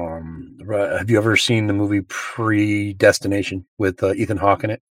 Have you ever seen the movie Predestination with Ethan Hawke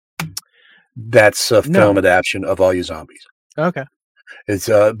in it? That's a film adaptation of All You Zombies. Okay. It's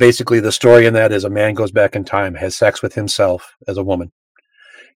basically the story in that is a man goes back in time, has sex with himself as a woman,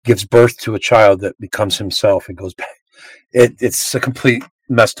 gives birth to a child that becomes himself and goes back. It's a complete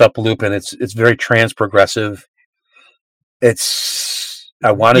messed up loop, and it's very trans-progressive.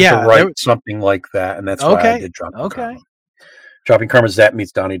 I wanted to write something like that, and that's why I did Dropping Karma. Dropping Karma is that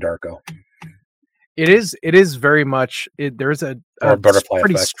meets Donnie Darko. It is very much. There's a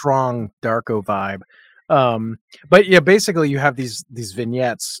pretty effect. Strong Darko vibe. But yeah, basically you have these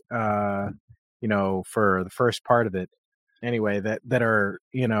vignettes, for the first part of it, anyway, that are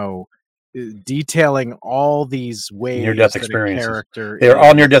detailing all these ways near-death experiences. Character they're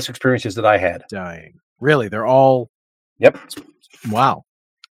all near-death experiences that I had. Dying. Really, they're all. Yep. Wow.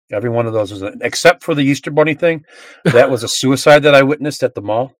 Every one of those was except for the Easter Bunny thing. That was a suicide that I witnessed at the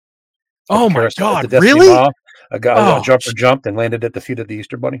mall. Oh my God! Really? Mall. A jumper jumped and landed at the feet of the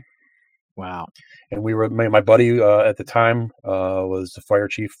Easter Bunny. Wow. And my buddy at the time was the fire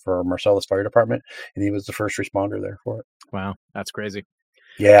chief for Marcellus Fire Department, and he was the first responder there for it. Wow, that's crazy.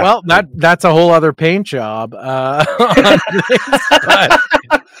 Yeah. Well, that's a whole other paint job. But I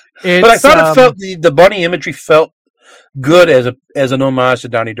thought it felt the bunny imagery felt good as an homage to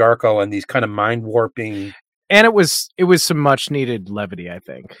Donnie Darko and these kind of mind warping. And it was some much needed levity, I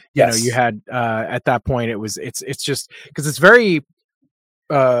think. Yes. You had at that point it's just because it's very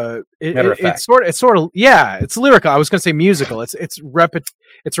it's sort of it's lyrical. I was going to say musical. It's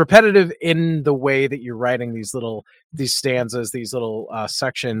repetitive in the way that you're writing these stanzas, these little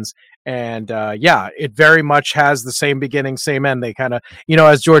sections, and it very much has the same beginning, same end. They kind of,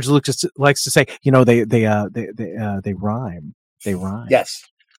 as George Lucas likes to say, they rhyme. They rhyme. Yes.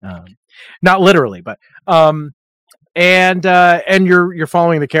 Not literally, but and you're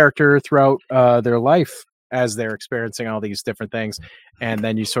following the character throughout their life. as they're experiencing all these different things. And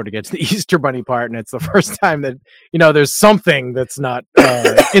then you sort of get to the Easter Bunny part, and it's the first time that, there's something that's not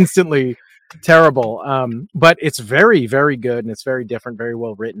instantly terrible. But it's very, very good, and it's very different, very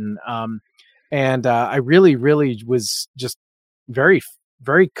well written. And I really, really was just very,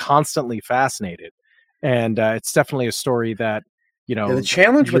 very constantly fascinated. And it's definitely a story that, the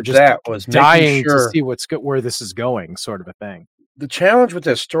challenge with just that was dying to see where this is going, sort of a thing. The challenge with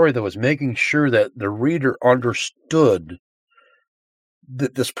that story, though, was making sure that the reader understood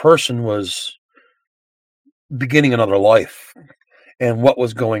that this person was beginning another life and what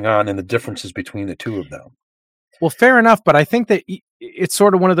was going on and the differences between the two of them. Well, fair enough, but I think that it's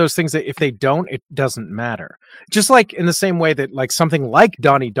sort of one of those things that if they don't, it doesn't matter. Just like in the same way that like something like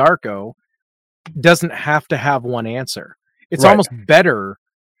Donnie Darko doesn't have to have one answer. It's almost better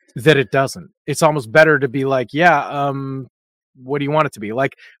that it doesn't. It's almost better to be like, what do you want it to be?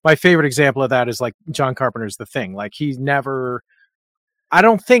 Like my favorite example of that is like John Carpenter's The Thing. Like I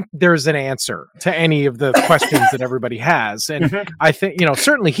don't think there's an answer to any of the questions that everybody has. And I think,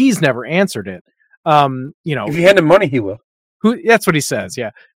 certainly he's never answered it. If you hand him money, he will. That's what he says. Yeah.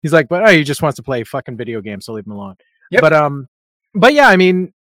 He's like, but he just wants to play fucking video games, so leave him alone. Yep. But yeah, I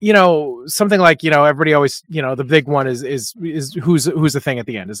mean, something like, everybody always, the big one is who's the thing at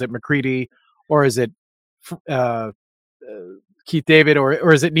the end? Is it McCready or is it Keith David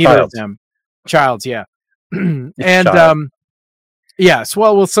or is it neither of them? Childs, yeah. And Child. yes,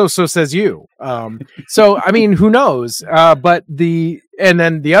 well, so says you. So I mean, who knows? But and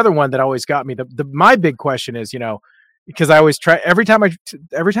then the other one that always got me, my big question is, because I always try every time I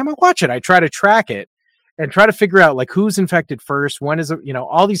watch it, I try to track it and try to figure out like who's infected first, when is it,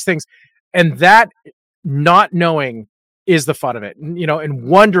 all these things, and that not knowing is the fun of it, and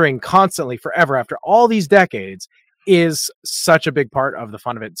wondering constantly forever after all these decades is such a big part of the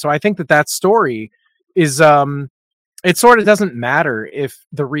fun of it. So I think that story is it sort of doesn't matter if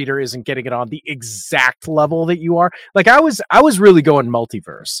the reader isn't getting it on the exact level that you are. Like I was really going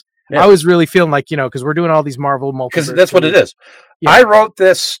multiverse. Yeah. I was really feeling like, because we're doing all these Marvel multiverse. Because that's what it is. Yeah. I wrote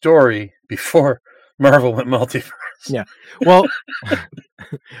this story before Marvel went multiverse. Yeah. Well,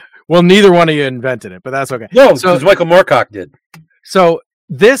 neither one of you invented it, but that's okay. No, because Michael Moorcock did. So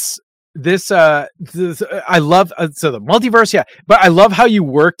this I love the multiverse, yeah, but I love how you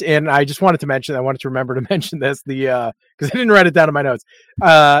worked in. I just wanted to remember to mention this, because I didn't write it down in my notes.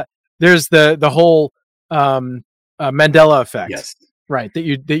 There's the whole Mandela effect, yes, right, that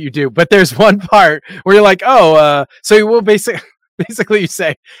you do, but there's one part where you're like, so you will basically you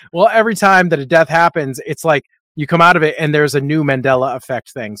say, well, every time that a death happens, it's like you come out of it and there's a new Mandela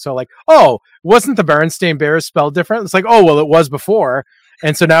effect thing. So like, wasn't the Berenstain Bears spelled different? It's like, well, it was before.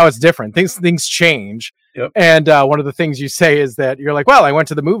 And so now it's different. Things change. Yep. And one of the things you say is that you're like, well, I went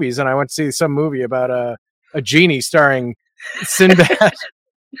to the movies and I went to see some movie about a genie starring Sinbad,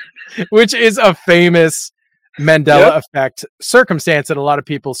 which is a famous Mandela effect circumstance that a lot of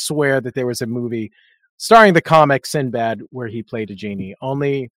people swear that there was a movie starring the comic Sinbad where he played a genie.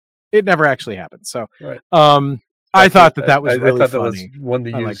 Only it never actually happened. So I thought that was really funny. That was one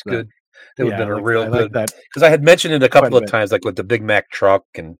to use good. It would have been a real good, because I had mentioned it a couple of times, like with the Big Mac truck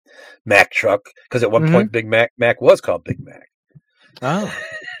and Mac truck, because at one point Big Mac was called Big Mac.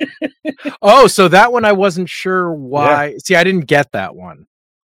 So that one I wasn't sure why. Yeah. See, I didn't get that one.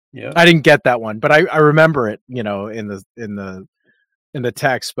 Yeah, I didn't get that one, but I remember it, in the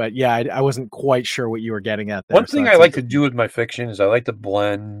text. But yeah, I wasn't quite sure what you were getting at there. One thing I like to do with my fiction is I like to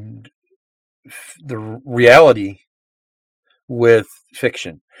blend the reality with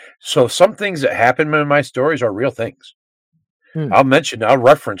fiction. So some things that happen in my stories are real things. I'll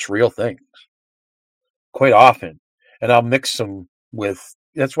reference real things quite often, and I'll mix them with.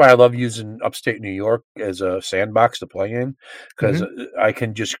 That's why I love using upstate New York as a sandbox to play in, because I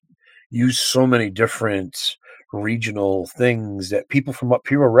can just use so many different regional things that people from up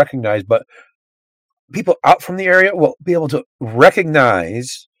here will recognize, but people out from the area will be able to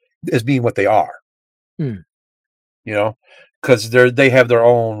recognize as being what they are. Because they have their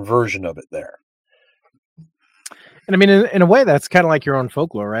own version of it there. And I mean, in a way, that's kind of like your own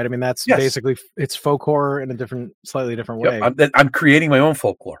folklore, right? I mean, that's basically, it's folk horror in a slightly different way. I'm creating my own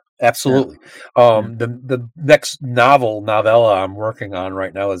folklore. Absolutely. Yeah. The next novella I'm working on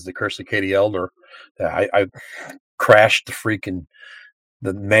right now is The Curse of Katie Elder. I crashed the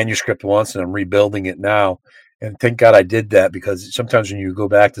manuscript once, and I'm rebuilding it now. And thank God I did that, because sometimes when you go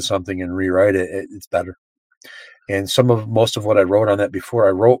back to something and rewrite it, it's better. And most of what I wrote on that before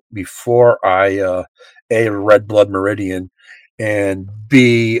I A, read Blood Meridian, and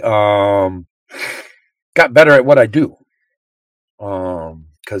B, got better at what I do.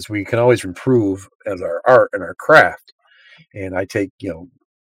 Because because we can always improve as our art and our craft. And I take,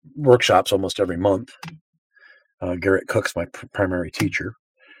 workshops almost every month. Garrett Cook's my primary teacher,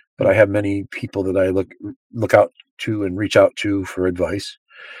 but I have many people that I look out to and reach out to for advice.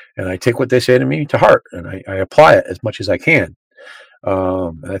 And I take what they say to me to heart, and I apply it as much as I can.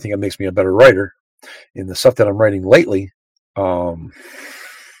 And I think it makes me a better writer. In the stuff that I'm writing lately, I'm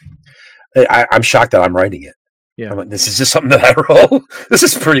shocked that I'm writing it. Yeah. I'm like, this is just something that I wrote. This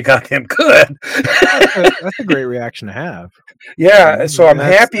is pretty goddamn good. That's a great reaction to have. Yeah, so I'm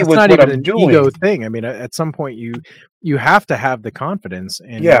happy with what I'm doing. Ego thing. I mean, at some point you have to have the confidence.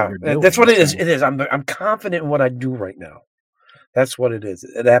 And that's what it is. It is. I'm confident in what I do right now. That's what it is.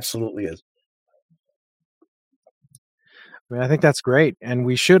 It absolutely is. I mean, I think that's great, and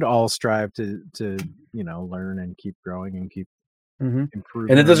we should all strive to learn and keep growing and keep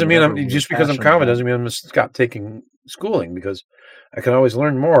improving. And it doesn't mean just because I'm confident doesn't mean I'm going to stop taking schooling, because I can always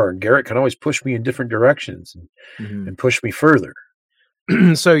learn more. And Garrett can always push me in different directions and push me further.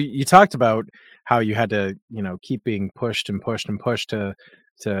 So you talked about how you had to, keep being pushed and pushed and pushed to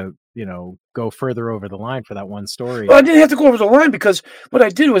go further over the line for that one story. Well, I didn't have to go over the line, because what I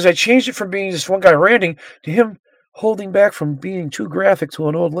did was I changed it from being just one guy ranting to him holding back from being too graphic to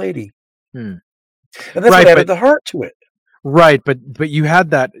an old lady. And that's what added the heart to it. Right, but you had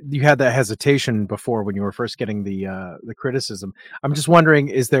that hesitation before when you were first getting the criticism. I'm just wondering,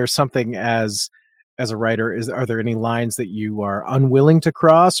 is there something as a writer, are there any lines that you are unwilling to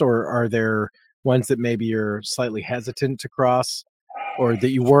cross, or are there ones that maybe you're slightly hesitant to cross, or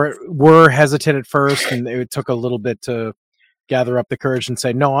that you were hesitant at first and it took a little bit to gather up the courage and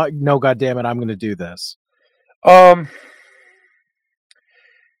say, no, God damn it, I'm going to do this?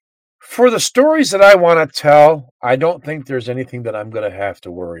 For the stories that I want to tell, I don't think there's anything that I'm going to have to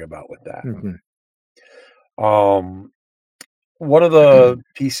worry about with that. One of the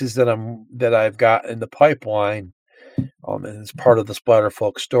pieces that I've got in the pipeline, and it's part of the Splatter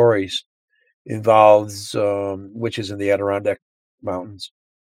Folk stories, involves witches in the Adirondack Mountains,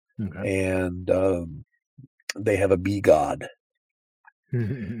 and they have a bee god.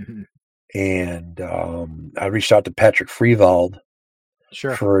 And I reached out to Patrick Freevald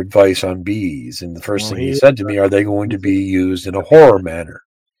for advice on bees, and the first thing he said to me, are they going to be used in a horror manner?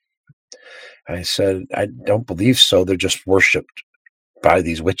 I said, I don't believe so. They're just worshipped by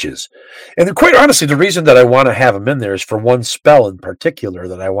these witches. And quite honestly, the reason that I want to have them in there is for one spell in particular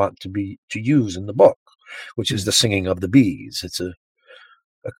that I want to use in the book, which is the singing of the bees. It's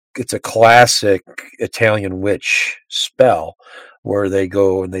a classic Italian witch spell where they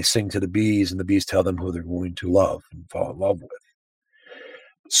go and they sing to the bees, and the bees tell them who they're going to love and fall in love with.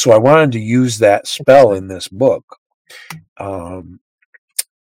 So I wanted to use that spell in this book.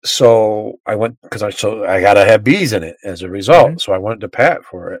 So I went, because I got to have bees in it as a result. So I went to Pat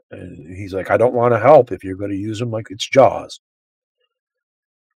for it. And he's like, I don't want to help if you're going to use them like it's Jaws.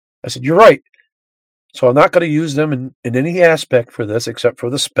 I said, you're right. So I'm not going to use them in any aspect for this, except for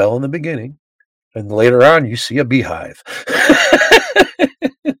the spell in the beginning. And later on, you see a beehive.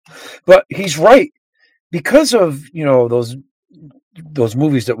 But he's right. Because of, those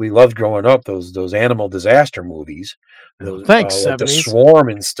movies that we loved growing up, those animal disaster movies, thanks, like the Swarm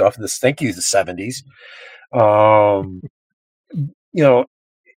and stuff. Thank you, the 70s.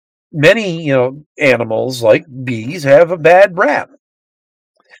 Many animals like bees have a bad rap.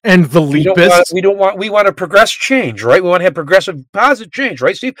 And the leapists. We want to progress change, right? We want to have progressive positive change,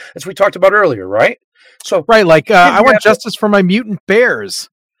 right, Steve? That's what we talked about earlier, right? So right, like I want justice for my mutant bears.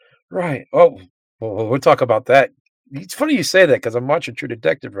 Right. Oh, well, we'll talk about that. It's funny you say that, because I'm watching True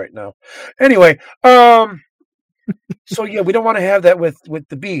Detective right now. Anyway, so yeah, we don't want to have that with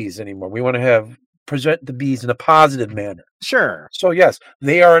the bees anymore. We want to present the bees in a positive manner. Sure. So yes,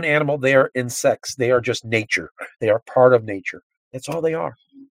 they are an animal. They are insects. They are just nature. They are part of nature. That's all they are.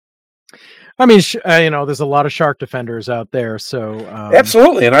 I mean, there's a lot of shark defenders out there. So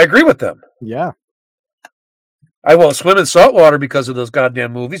absolutely, and I agree with them. Yeah. I won't swim in salt water because of those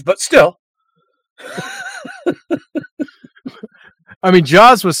goddamn movies, but still. I mean,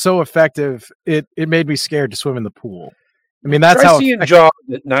 Jaws was so effective, it made me scared to swim in the pool. I mean, that's how seeing Jaws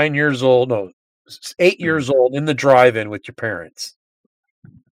at 8 years old in the drive-in with your parents.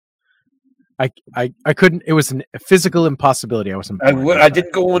 I couldn't. It was a physical impossibility. I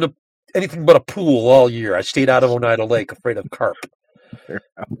didn't go into anything but a pool all year. I stayed out of Oneida Lake, afraid of carp.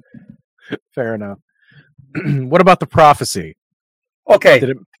 Fair enough. What about the prophecy? Okay.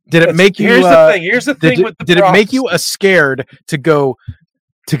 Did it make you? Here's the thing. Did it make you scared to go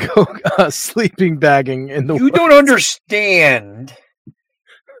sleeping bagging in the? You don't understand.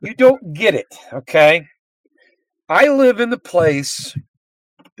 You don't get it. Okay. I live in the place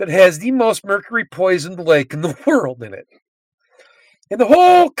that has the most mercury poisoned lake in the world in it. And the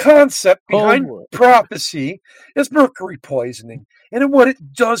whole concept behind prophecy is mercury poisoning and what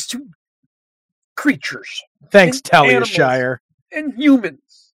it does to creatures. Thanks, Talia and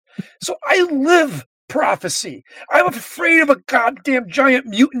humans. So I live prophecy. I'm afraid of a goddamn giant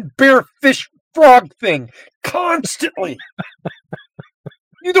mutant bear fish frog thing constantly.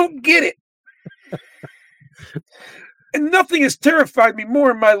 You don't get it. And nothing has terrified me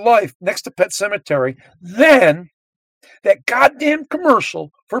more in my life next to Pet Sematary than that goddamn commercial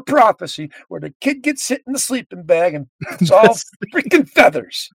for prophecy where the kid gets hit in the sleeping bag and it's all freaking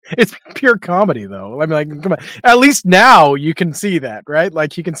feathers. It's pure comedy, though. I mean, like, come on. At least now you can see that, right?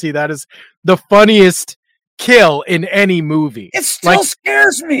 Like, you can see that as the funniest kill in any movie. It still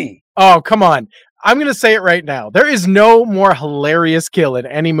scares me. Oh, come on. I'm going to say it right now. There is no more hilarious kill in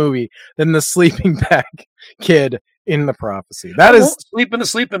any movie than the sleeping bag kid in the prophecy. I won't sleep in a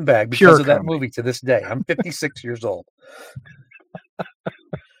sleeping bag because of that movie to this day. I'm 56 years old.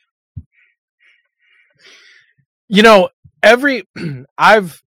 You know, I've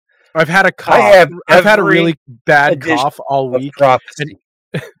had a cough. I've had a really bad cough all week. Prophecy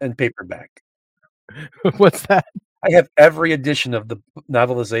and paperback. What's that? I have every edition of the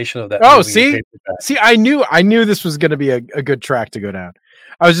novelization of that. Oh, see, I knew this was going to be a good track to go down.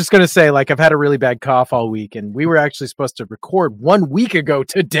 I was just going to say, like, I've had a really bad cough all week, and we were actually supposed to record 1 week ago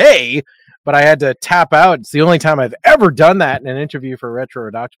today, but I had to tap out. It's the only time I've ever done that in an interview for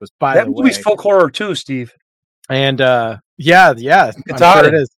Retro Redoctopus. By the way, that movie's folklore too, Steve. And yeah,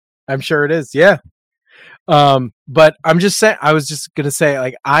 I'm sure it is. Yeah. But I'm just saying, I was just going to say,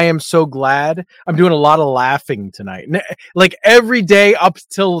 like, I am so glad. I'm doing a lot of laughing tonight. Like, every day up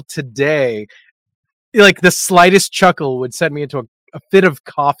till today, like, the slightest chuckle would send me into a fit of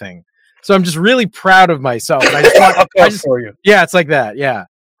coughing. So I'm just really proud of myself. And I just for you. Yeah, it's like that. Yeah.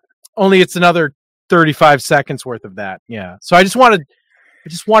 Only it's another 35 seconds worth of that. Yeah. So I just wanted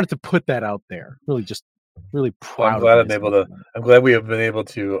to put that out there. Really proud. I'm glad we have been able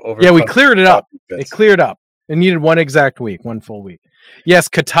to overcome. Yeah, we cleared it up. It cleared up. It needed one full week. Yes,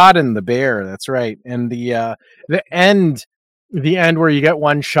 Katahdin the bear. That's right. And the end where you get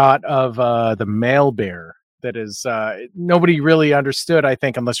one shot of the male bear. That is nobody really understood, I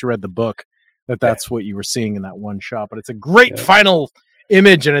think, unless you read the book, that's what you were seeing in that one shot. But it's a great final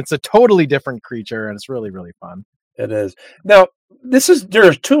image, and it's a totally different creature, and it's really, really fun. It is. Now,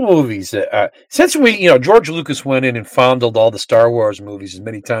 there's two movies that since George Lucas went in and fondled all the Star Wars movies as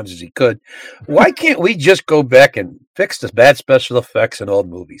many times as he could, why can't we just go back and fix the bad special effects in old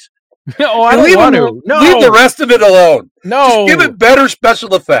movies? No, I don't want to. No. Leave the rest of it alone. No. Just give it better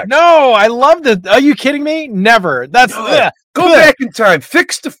special effects. No, I loved it. Are you kidding me? Never. That's go back in time.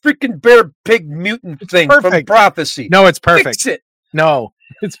 Fix the freaking bear pig mutant thing from prophecy. No, it's perfect. Fix it. No,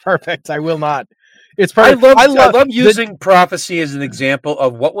 it's perfect. I will not. It's perfect. I love using prophecy as an example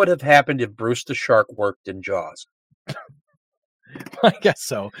of what would have happened if Bruce the Shark worked in Jaws. I guess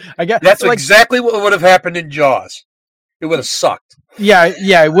so. I guess that's exactly what would have happened in Jaws. It would have sucked. Yeah,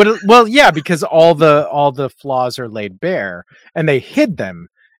 it would. Well, yeah, because all the flaws are laid bare, and they hid them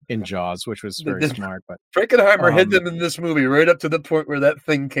in Jaws, which was very smart. But Frankenheimer hid them in this movie right up to the point where that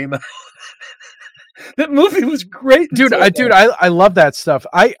thing came out. That movie was great, dude. I love that stuff.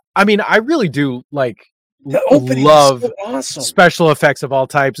 I mean, I really do love so awesome. Special effects of all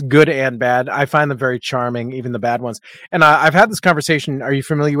types, good and bad. I find them very charming, even the bad ones. And I've had this conversation. Are you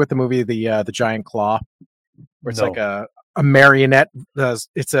familiar with the movie The Giant Claw? Where it's like a marionette.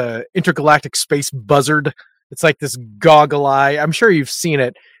 It's a intergalactic space buzzard. It's like this goggle eye. I'm sure you've seen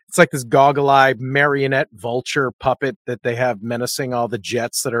it. It's like this goggle eye marionette vulture puppet that they have menacing all the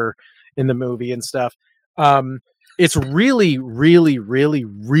jets that are in the movie and stuff. It's really, really, really,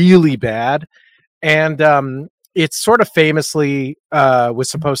 really bad. And it's sort of famously was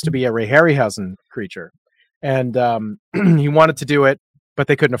supposed to be a Ray Harryhausen creature. And he wanted to do it, but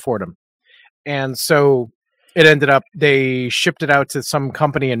they couldn't afford him. And so it ended up, they shipped it out to some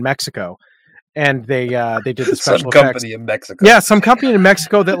company in Mexico. And they did the special effects. Company in Mexico. Yeah, some company in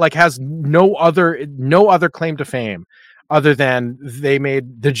Mexico that like has no other claim to fame other than they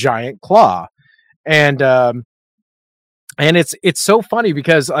made the giant claw. And it's so funny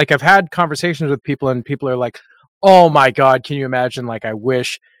because like I've had conversations with people and people are like, "Oh my God, can you imagine? Like, I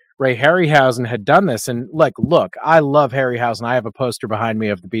wish Ray Harryhausen had done this." And like, look, I love Harryhausen. I have a poster behind me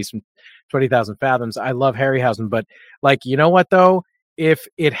of the Beast from 20,000 Fathoms. I love Harryhausen, but like, you know what though? If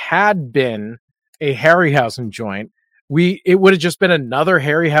it had been a Harryhausen joint, it would have just been another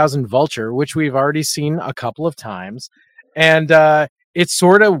Harryhausen vulture, which we've already seen a couple of times. And it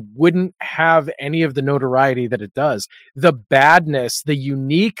sort of wouldn't have any of the notoriety that it does. The badness, the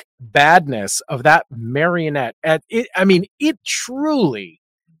unique badness of that marionette, it truly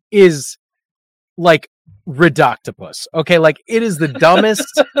is like Redoctopus. Okay, like it is the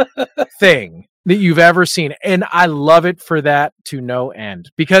dumbest thing that you've ever seen, and I love it for that to no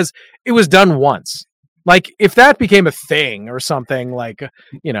end because it was done once. Like if that became a thing or something, like,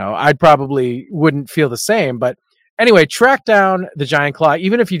 I'd probably wouldn't feel the same. But anyway, track down the giant claw.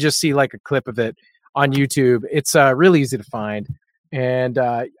 Even if you just see like a clip of it on YouTube, it's really easy to find. And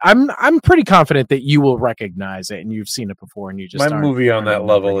I'm pretty confident that you will recognize it, and you've seen it before, and you just my movie on that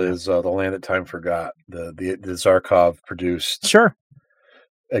level is The Land That Time Forgot, the Zarkov produced. Sure.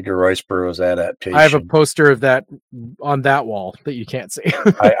 Edgar Rice Burroughs adaptation. I have a poster of that on that wall that you can't see.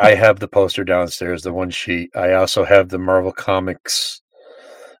 I have the poster downstairs, the one sheet. I also have the Marvel Comics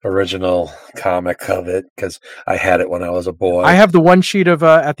original comic of it because I had it when I was a boy. I have the one sheet of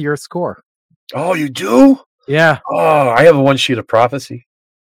At the Earth's Core. Oh, you do? Yeah. Oh, I have a one sheet of Prophecy.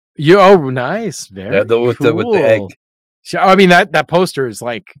 Nice. Very cool. With the egg. I mean that poster is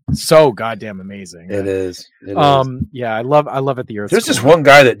like so goddamn amazing. It is. Yeah, I love At the Earth's Core. There's this one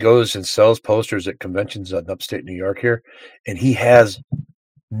guy that goes and sells posters at conventions in upstate New York here, and he has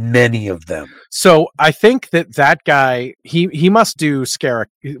many of them. So I think that guy he must do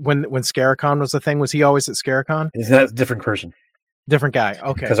when Scaricon was a thing. Was he always at Scaricon? Is that a different person? Different guy.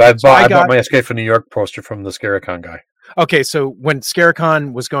 Okay. Because I bought my Escape from New York poster from the Scaricon guy. Okay, so when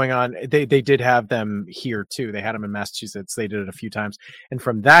Scaricon was going on, they did have them here too. They had them in Massachusetts. They did it a few times. And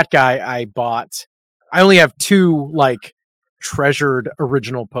from that guy, I only have two like treasured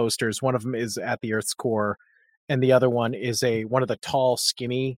original posters. One of them is At the Earth's Core, and the other one is one of the tall,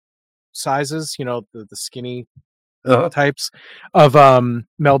 skinny sizes. The skinny types of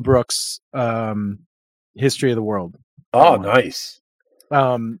Mel Brooks' History of the World. Oh, nice.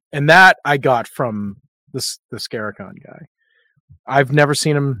 And that I got from the Scaricon guy. I've never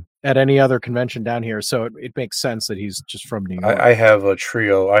seen him at any other convention down here, so it makes sense that he's just from New York. I have a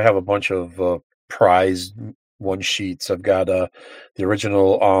trio. I have a bunch of prized one sheets. I've got the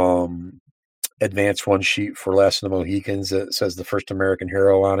original advanced one sheet for Last of the Mohicans that says the first American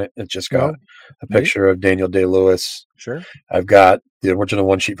hero on it. It just got a picture of Daniel Day-Lewis. Sure. I've got the original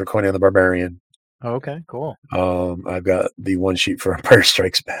one sheet for Conan the Barbarian. Oh, okay, cool. I've got the one sheet for Empire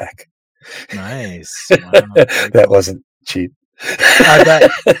Strikes Back. Nice. Wow, that cool. wasn't cheap. I bet.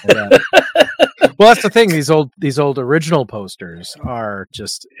 Well, that's the thing. These old original posters are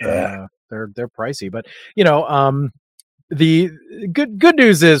just they're pricey, but the good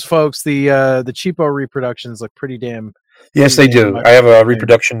news is, folks, the cheapo reproductions look pretty damn. Yes, they do. I have a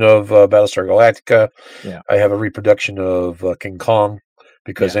reproduction of Battlestar Galactica. Yeah. I have a reproduction of King Kong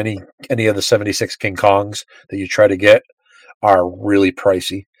because any of the 76 King Kongs that you try to get are really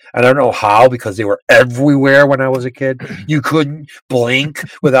pricey. I don't know how, because they were everywhere when I was a kid. You couldn't blink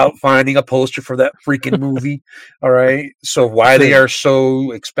without finding a poster for that freaking movie. All right. So why they are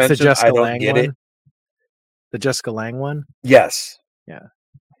so expensive, I don't get it. The Jessica Lange one? Yes. Yeah.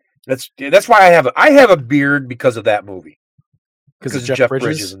 That's why I have a beard because of that movie. Because Jeff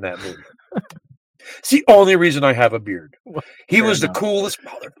Bridges in that movie. It's the only reason I have a beard. He was the coolest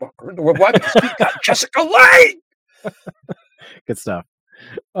motherfucker in the world. Why? Because he got Jessica Lange. Good stuff.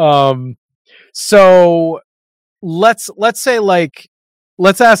 So let's say, like,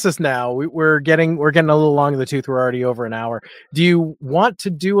 let's ask this now. We're getting a little long in the tooth. We're already over an hour. Do you want to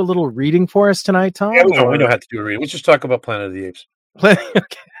do a little reading for us tonight, Tom? Yeah, we don't have to do a reading. Let's just talk about Planet of the Apes. Okay,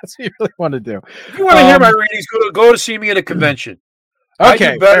 that's what you really want to do. If you want to hear my readings, go to see me at a convention. Okay,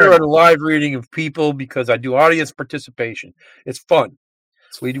 I do better at a live reading of people because I do audience participation. It's fun.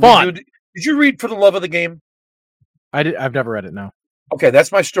 Fun. Did you read For the Love of the Game? I've never read it. No. Okay,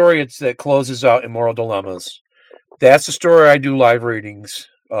 that's my story. That closes out Immoral Dilemmas. That's the story I do live readings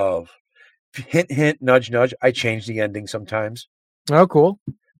of. Hint, hint, nudge, nudge. I change the ending sometimes. Oh, cool.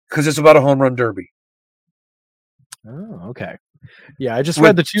 Because it's about a home run derby. Oh, okay. Yeah, I just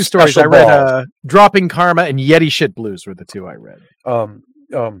read the two stories. I read Dropping Karma and Yeti Shit Blues were the two I read.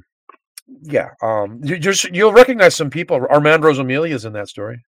 You'll recognize some people. Armand Rosamilia is in that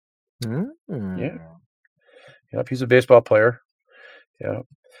story. Mm-hmm. Yeah. Yep, he's a baseball player. Yeah.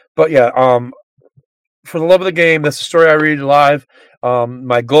 But For the Love of the Game, that's the story I read live.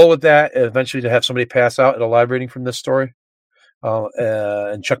 My goal with that is eventually to have somebody pass out at a live reading from this story.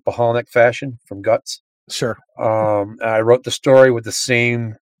 In Chuck Palahniuk fashion from Guts. Sure. I wrote the story with the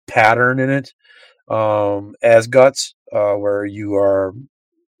same pattern in it as Guts, where you are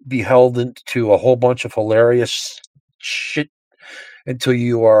beholden to a whole bunch of hilarious shit until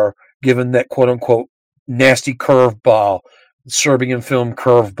you are given that quote unquote nasty curveball Serbian film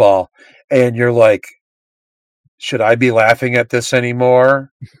Curveball, and you're like, should I be laughing at this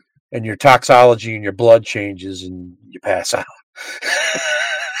anymore? And your toxology and your blood changes and you pass out.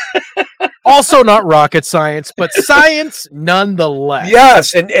 Also not rocket science, but science nonetheless.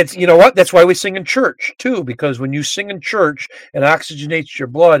 Yes, and it's, you know what? That's why we sing in church too, because when you sing in church, it oxygenates your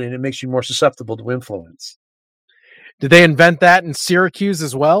blood and it makes you more susceptible to influence. Did they invent that in Syracuse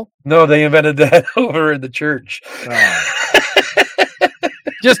as well? No, they invented that over in the church.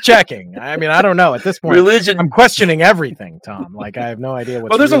 Just checking. I mean, I don't know at this point. Religion. I'm questioning everything, Tom. Like, I have no idea what's.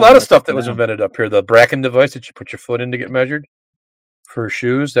 Well, there's a lot of stuff that was invented up here. The Bracken device that you put your foot in to get measured for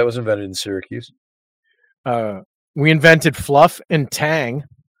shoes, that was invented in Syracuse. We invented fluff and tang.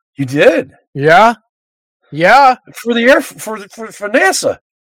 You did? Yeah. For the air for NASA.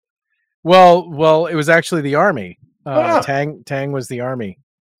 Well, it was actually the Army. Tang was the Army.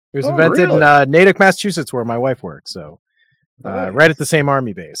 It was invented in Natick, Massachusetts, where my wife worked. So. Right at the same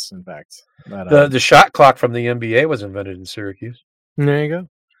Army base, in fact. The shot clock from the NBA was invented in Syracuse. There you go.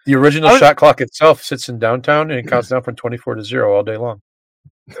 The original shot clock itself sits in downtown and it counts down from 24 to 0 all day long.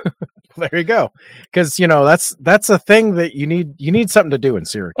 There you go. Because that's a thing that you need something to do in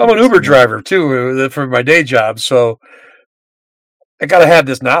Syracuse. I'm an Uber driver too for my day job, so I got to have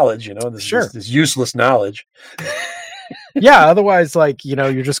this knowledge. This useless knowledge. Yeah, otherwise,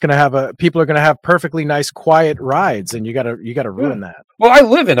 you're just gonna have people are gonna have perfectly nice, quiet rides, and you gotta ruin that. Well, I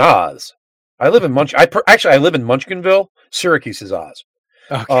live in Oz. I live in I live in Munchkinville. Syracuse is Oz.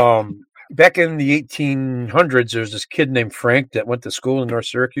 Okay. Back in the 1800s, there was this kid named Frank that went to school in North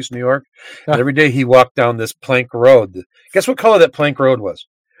Syracuse, New York. And every day he walked down this plank road. Guess what color that plank road was?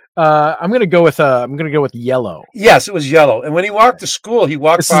 I'm gonna go with yellow. Yes, it was yellow. And when he walked to school, he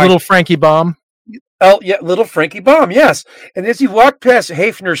walked by little Frankie Baum. Oh, yeah, little Frankie Baum, yes. And as he walked past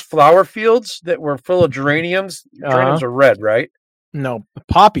Hafner's flower fields that were full of geraniums, geraniums are red, right? No,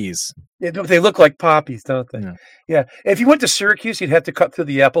 poppies. Yeah, they look like poppies, don't they? Yeah. If you went to Syracuse, you'd have to cut through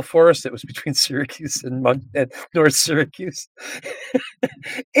the apple forest that was between Syracuse and North Syracuse.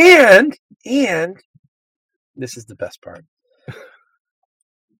 and this is the best part.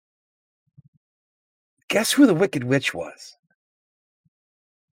 Guess who the Wicked Witch was?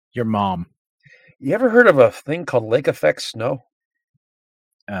 Your mom. You ever heard of a thing called lake effect snow?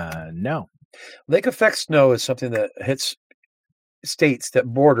 No. Lake effect snow is something that hits states that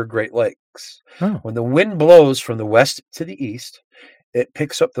border Great Lakes. Oh. When the wind blows from the west to the east, it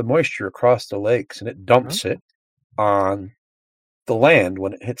picks up the moisture across the lakes and it dumps it on the land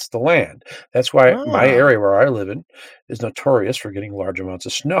when it hits the land. That's why my area where I live in is notorious for getting large amounts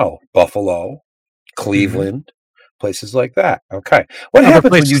of snow. Buffalo, Cleveland, places like that. Okay. What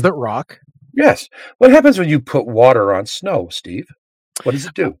happens when that rock? Yes. What happens when you put water on snow, Steve? What does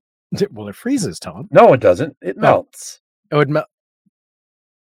it do? Well, it freezes, Tom. No, it doesn't. It melts. Oh, it melts.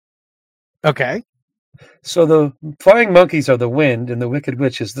 Okay. So the flying monkeys are the wind and the Wicked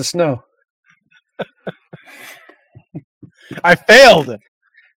Witch is the snow. I failed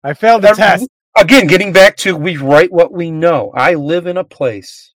the test. Again, getting back to we write what we know. I live in a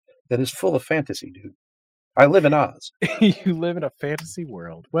place that is full of fantasy, dude. I live in Oz. You live in a fantasy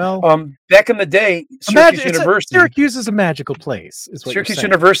world. Well, back in the day, Syracuse is a magical place. Syracuse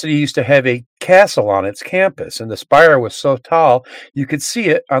University used to have a castle on its campus, and the spire was so tall you could see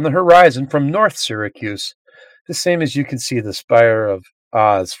it on the horizon from North Syracuse, the same as you can see the spire of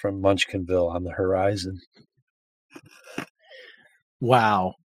Oz from Munchkinville on the horizon.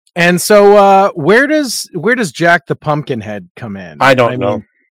 Wow. And so, where does Jack the Pumpkinhead come in? I don't know.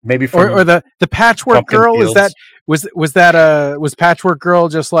 Maybe or the Patchwork Girl Fields. was Patchwork Girl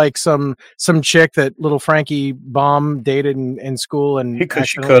just like some chick that little Frankie Baum dated in school and she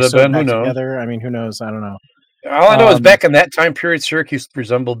could have been. Who knows? Together. I mean, who knows? I don't know. All I know is back in that time period, Syracuse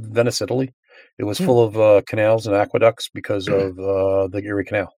resembled Venice, Italy. It was full of canals and aqueducts because of the Erie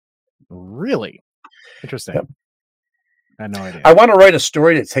Canal. Really interesting. Yep. I had no idea. I want to write a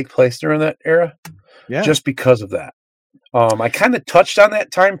story to take place during that era, just because of that. I kind of touched on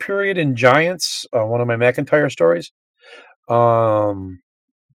that time period in Giants, one of my McIntyre stories. But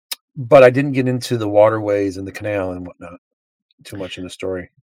I didn't get into the waterways and the canal and whatnot too much in the story.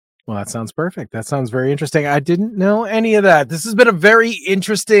 Well, that sounds perfect. That sounds very interesting. I didn't know any of that. This has been a very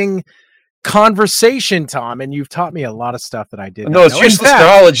interesting conversation, Tom, and you've taught me a lot of stuff that I didn't know. No, it's useless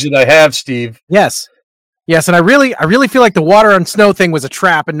knowledge that I have, Steve. Yes, and I really feel like the water on snow thing was a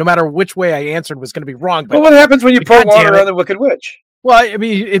trap, and no matter which way I answered was going to be wrong. But what happens when you pour water on the Wicked Witch? Well, I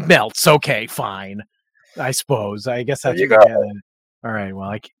mean, it melts. Okay, fine. I suppose. I guess that's what all right.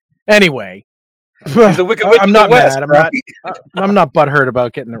 Well, anyway, the Wicked Witch. I'm not West, mad. right? I'm not butthurt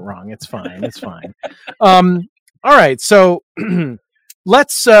about getting it wrong. It's fine. It's fine. All right, so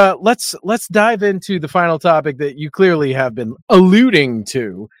let's dive into the final topic that you clearly have been alluding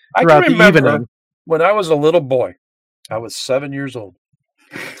to throughout the evening. When I was a little boy, I was 7 years old.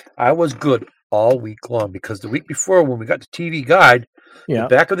 I was good all week long because the week before, when we got the TV guide, the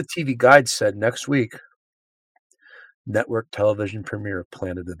back of the TV guide said next week, network television premiere of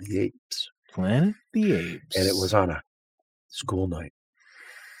Planet of the Apes. Planet of the Apes. And it was on a school night.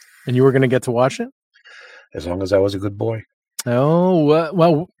 And you were going to get to watch it? As long as I was a good boy. Oh,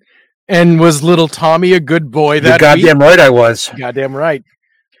 well, and was little Tommy a good boy that You're goddamn week? Right I was. Goddamn right.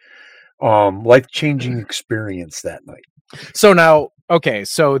 Life-changing experience that night. So now, okay,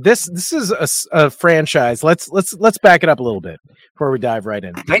 so this is a franchise. Let's back it up a little bit before we dive right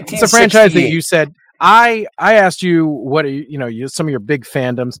in. It's a franchise that you said. I asked you what are some of your big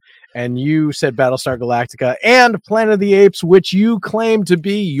fandoms, and you said Battlestar Galactica and Planet of the Apes, which you claim to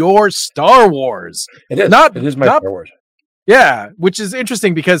be your Star Wars. It is. It is my Star Wars. Yeah, which is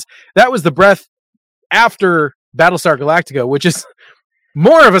interesting because that was the breath after Battlestar Galactica, which is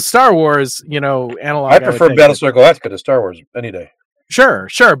more of a Star Wars, analog. I prefer Battlestar Galactica to Star Wars any day. Sure,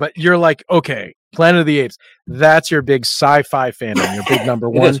 but you're like, okay, Planet of the Apes. That's your big sci-fi fandom, your big number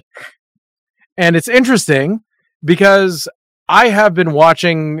one. And it's interesting because I have been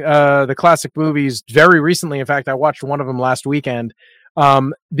watching the classic movies very recently. In fact, I watched one of them last weekend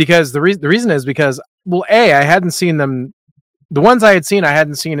because the reason is because, well, I hadn't seen them. The ones I had seen, I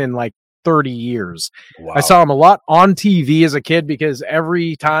hadn't seen in like 30 years. Wow. I saw them a lot on TV as a kid because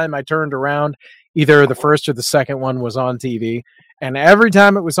every time I turned around, either the first or the second one was on TV. And every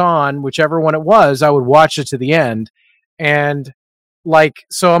time it was on, whichever one it was, I would watch it to the end. And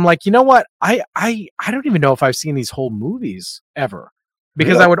so I'm like, you know what? I don't even know if I've seen these whole movies ever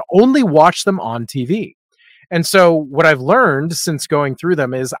because I would only watch them on TV. And so what I've learned since going through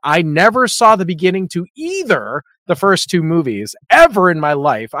them is I never saw the beginning to either the first two movies ever in my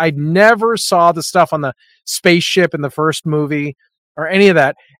life. I never saw the stuff on the spaceship in the first movie or any of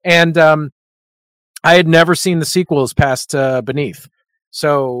that. And I had never seen the sequels past Beneath.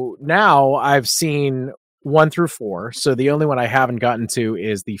 So now I've seen 1 through 4. So the only one I haven't gotten to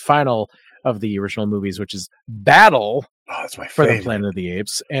is the final of the original movies, which is Battle that's my for favorite. the Planet of the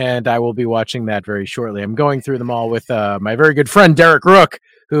Apes. And I will be watching that very shortly. I'm going through them all with my very good friend, Derek Rook,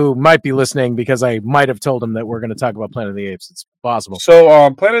 who might be listening because I might have told him that we're going to talk about Planet of the Apes. It's possible. So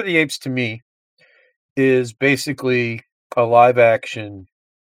Planet of the Apes to me is basically a live action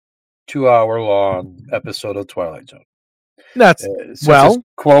 2-hour-long episode of Twilight Zone. That's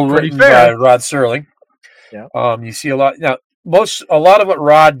quote written by Rod Serling. Yeah. You see a lot now. A lot of what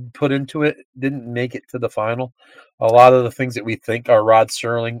Rod put into it didn't make it to the final. A lot of the things that we think are Rod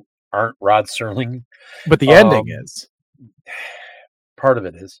Serling aren't Rod Serling, but the ending is. Part of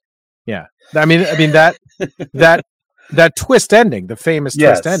it is. Yeah, I mean that twist ending, the famous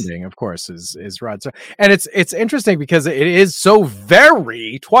twist ending, of course, is Rod Serling, and it's interesting because it is so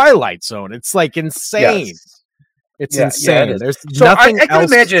very Twilight Zone. It's like insane. Yes. It's insane. It There's so nothing I can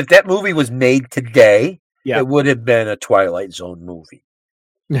imagine if that movie was made today, it would have been a Twilight Zone movie.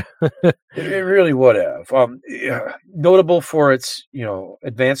 It really would have. Notable for its,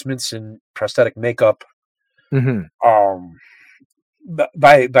 advancements in prosthetic makeup. Mm-hmm.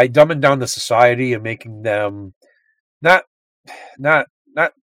 By dumbing down the society and making them not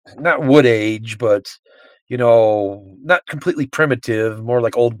wood age, but not completely primitive, more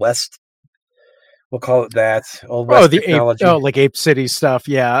like Old West. We'll call it that. Old West technology. Like Ape City stuff.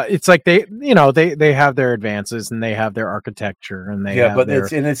 Yeah, it's like they have their advances and they have their architecture and they have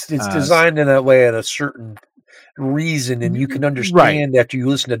it's designed in that way at a certain reason, and you can understand after you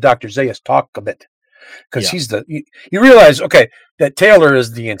listen to Dr. Zayas talk a bit, because you realize that Taylor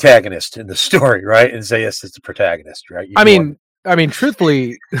is the antagonist in the story, right, and Zayas is the protagonist, right? I mean,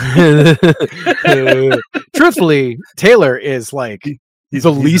 truthfully, Taylor is like. He's the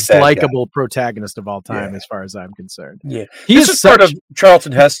least likable protagonist of all time, as far as I'm concerned. Yeah, this is part of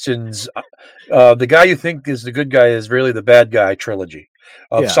Charlton Heston's. The guy you think is the good guy is really the bad guy trilogy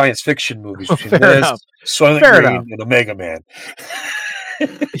of science fiction movies. Soylent Green and Omega Man.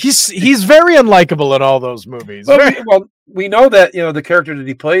 He's very unlikable in all those movies. Well, we know that the character that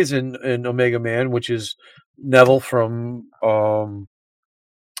he plays in Omega Man, which is Neville from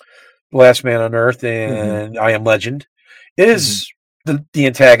Last Man on Earth and I Am Legend, is. The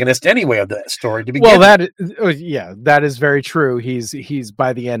antagonist anyway of that story to begin. Well, that is very true. He's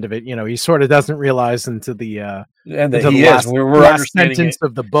by the end of it, he sort of doesn't realize into the last sentence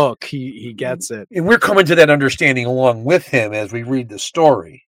of the book he gets it, and we're coming to that understanding along with him as we read the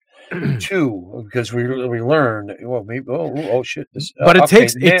story. 2 because we learned. Well, maybe. Oh shit! But it okay,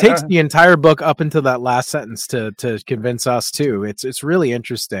 takes the entire book up until that last sentence to convince us too. It's really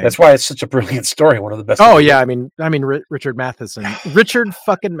interesting. That's why it's such a brilliant story. One of the best. Oh yeah, I mean Richard Matheson, Richard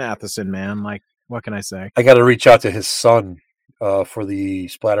fucking Matheson, man. Like, what can I say? I got to reach out to his son for the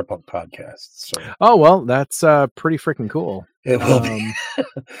Splatterpunk podcast. So. Oh well, that's pretty freaking cool. It will be. A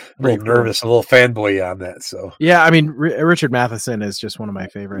little nervous, a little fanboy on that. So yeah, I mean Richard Matheson is just one of my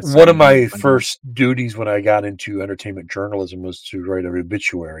favorites. One of my first duties when I got into entertainment journalism was to write an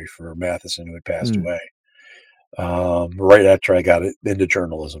obituary for Matheson, who had passed away. Right after I got into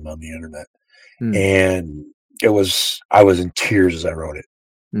journalism on the internet, and I was in tears as I wrote it.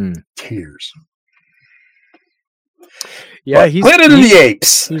 Tears. Yeah, he's Planet of the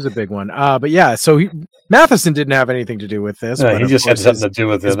Apes. He's a big one. But yeah, so Matheson didn't have anything to do with this. No, he just had something to do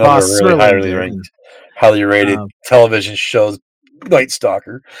with another really highly rated television show, Night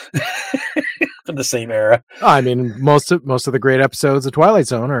Stalker, from the same era. I mean, most of the great episodes of Twilight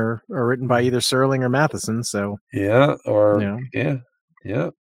Zone are written by either Serling or Matheson. So yeah.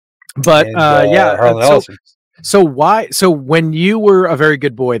 But So when you were a very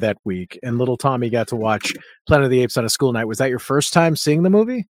good boy that week and little Tommy got to watch Planet of the Apes on a school night, was that your first time seeing the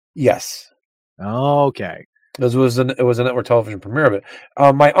movie? Yes. Okay. It was a network television premiere of it.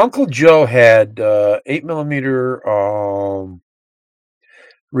 My Uncle Joe had 8mm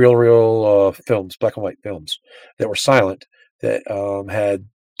real films, black and white films that were silent that had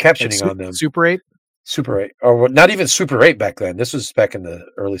captioning on them. Super 8? Super 8. Or not even Super 8 back then. This was back in the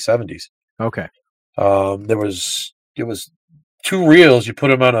early 70s. Okay. It was 2 reels. You put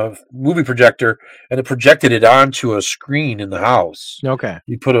them on a movie projector, and it projected it onto a screen in the house. Okay.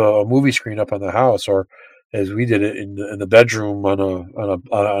 You put a movie screen up on the house, or as we did it in the bedroom on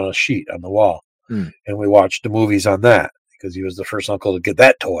a sheet on the wall, and we watched the movies on that because he was the first uncle to get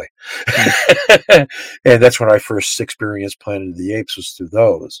that toy, and that's when I first experienced Planet of the Apes was through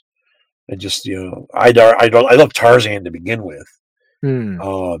those, and just I love Tarzan to begin with.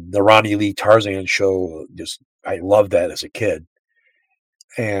 The Ronnie Lee Tarzan show, I loved that as a kid,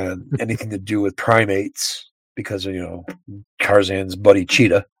 and anything to do with primates because Tarzan's buddy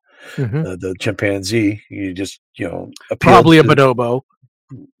Cheetah, the chimpanzee, probably a bonobo.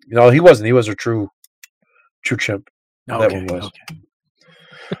 He wasn't. He was a true chimp. Okay, that one was.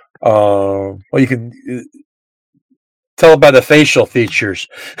 Okay. Well, you can tell by the facial features.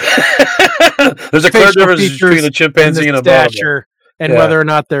 There's a clear difference between a chimpanzee and a bonobo. And whether or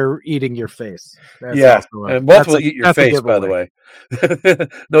not they're eating your face. And both will eat your face, by the way.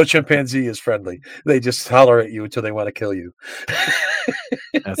 No chimpanzee is friendly. They just holler at you until they want to kill you.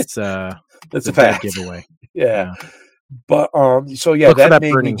 That's a fact. Giveaway. Yeah. But that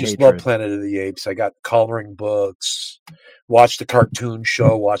made me just love Planet of the Apes. I got coloring books, watched the cartoon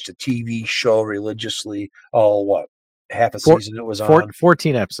show, watched the TV show religiously. Half a season it was on.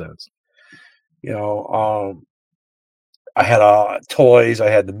 14 episodes. I had toys. I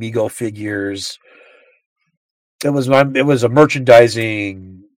had the Mego figures. It was a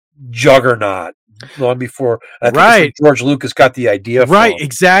merchandising juggernaut long before George Lucas got the idea. Right,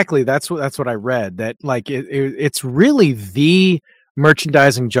 exactly. That's what I read. That it's really the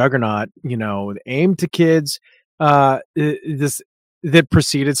merchandising juggernaut. Aimed to kids. That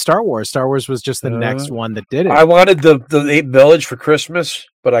preceded Star Wars. Star Wars was just the next one that did it. I wanted the Ape Village for Christmas,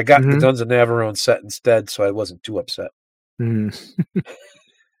 but I got the Duns of Navarone set instead, so I wasn't too upset. It's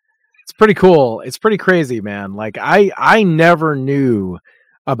pretty cool. It's pretty crazy, man. Like I never knew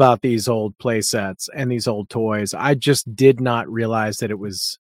about these old play sets and these old toys. I just did not realize that it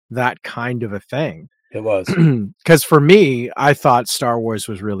was that kind of a thing. It was. Because for me, I thought Star Wars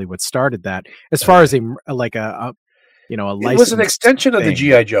was really what started that. As far as a license. It was an extension of the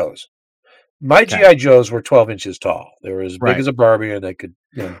G.I. Joes. My G.I. Joes were 12 inches tall. They were as big as a Barbie, and they could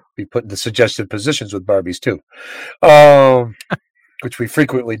be put into suggestive positions with Barbies too, which we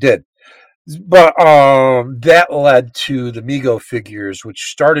frequently did. But that led to the Mego figures,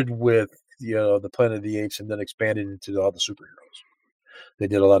 which started with the Planet of the Apes and then expanded into all the superheroes. They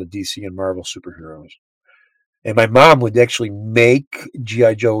did a lot of DC and Marvel superheroes. And my mom would actually make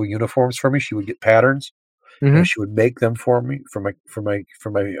G.I. Joe uniforms for me. She would get patterns. And she would make them for me for my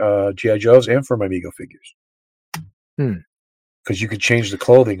G.I. Joes and for my Mego figures. Because you could change the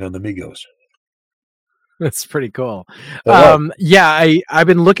clothing on the Migos. That's pretty cool. I've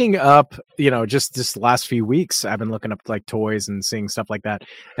been looking up, just this last few weeks, I've been looking up like toys and seeing stuff like that.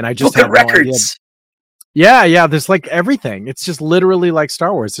 And I just look at records. Yeah. There's like everything. It's just literally like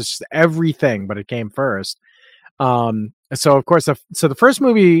Star Wars. It's just everything, but it came first. So of course, so the first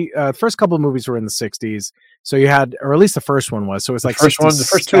movie, first couple of movies were in the 60s. So you had, or at least the first one was. So it was like the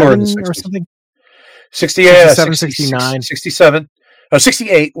first two are in the 60s. Or something. 67, 69. 67.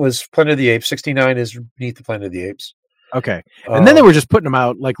 68 was Planet of the Apes. 69 is Beneath the Planet of the Apes. Okay. And then they were just putting them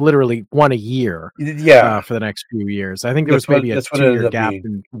out like literally one a year. Yeah. For the next few years. I think there was maybe a 2-year gap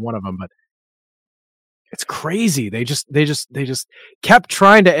in one of them, but it's crazy. They just kept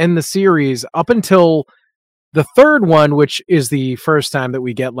trying to end the series up until the third one, which is the first time that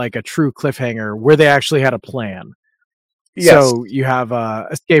we get like a true cliffhanger where they actually had a plan. Yes. So you have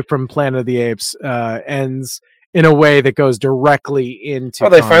Escape from Planet of the Apes ends in a way that goes directly into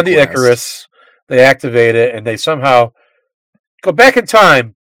they find the Icarus, they activate it, and they somehow go back in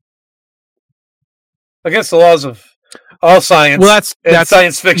time against the laws of all science. Well, that's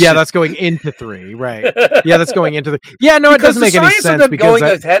science fiction. Yeah, that's going into 3, right? Yeah, that's going into Yeah, no, it doesn't make any sense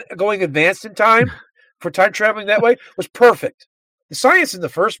because going advanced in time for time traveling that way was perfect. The science in the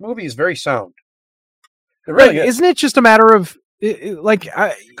first movie is very sound. It really is. Isn't it just a matter of isn't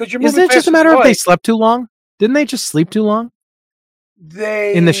it just a matter of they slept too long? Didn't they just sleep too long?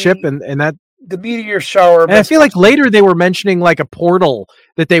 In the ship and that the meteor shower. And I feel like later they were mentioning like a portal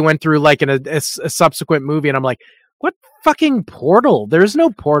that they went through like in a subsequent movie, and I'm like, what fucking portal? There's no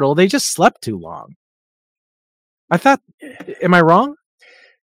portal. They just slept too long. I thought, am I wrong?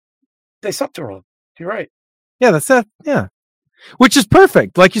 They slept too long. You're right. Yeah, that's it. Yeah. Which is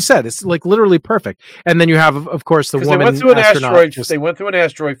perfect. Like you said, it's like literally perfect. And then you have, of course, the woman. They went through an asteroid. They went through an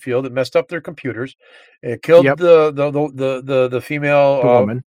asteroid field. It messed up their computers. It killed the female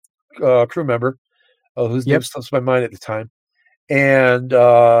woman. Crew member, whose name slips my mind at the time. And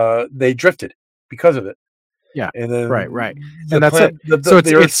they drifted because of it. Yeah. And then right. And that's it. So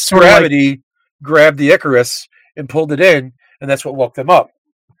it's gravity grabbed the Icarus and pulled it in, and that's what woke them up.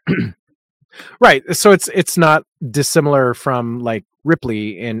 Right. So it's not dissimilar from like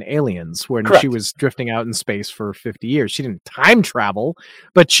Ripley in Aliens when she was drifting out in space for 50 years. She didn't time travel,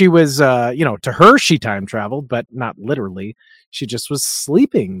 but she was, to her, she time traveled, but not literally. She just was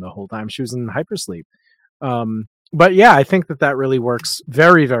sleeping the whole time. She was in hypersleep. But yeah, I think that really works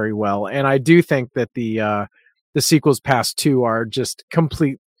very, very well. And I do think that the sequels past 2 are just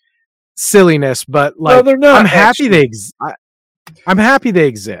complete silliness, but like, they're not. I'm happy they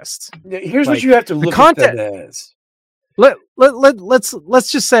exist. Here's what you have to look at them as. Let's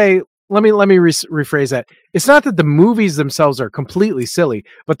just say, let me rephrase that. It's not that the movies themselves are completely silly,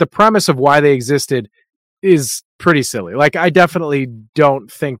 but the premise of why they existed is pretty silly. Like, I definitely don't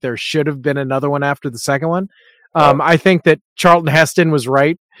think there should have been another one after the second one. I think that Charlton Heston was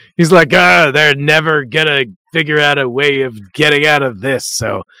right. He's like, they're never gonna figure out a way of getting out of this,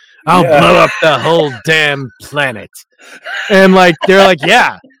 so I'll blow up the whole damn planet. And like they're like,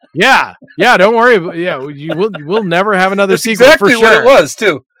 yeah, don't worry. We'll never have another sequel. Exactly for sure. What it was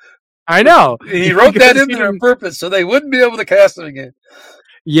too. I know. He wrote that in there on purpose so they wouldn't be able to cast him again.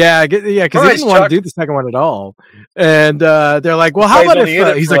 Yeah, because he didn't want to do the second one at all. And they're like, well, how about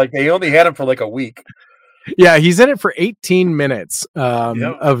if he's like, they only had him for like a week. Yeah, he's in it for 18 minutes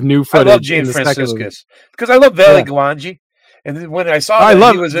of new footage. I love James Franciscus because I love Valley Gwangi. And then when I saw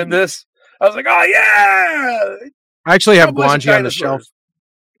he was in this, I was like, oh yeah. I actually have Gwangi on the shelf.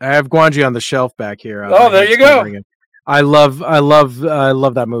 I have Gwangi on the shelf back here. There you go. I love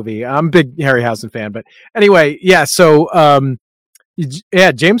that movie. I'm a big Harryhausen fan, but anyway, yeah. So,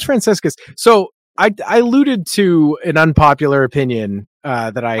 James Franciscus. So I alluded to an unpopular opinion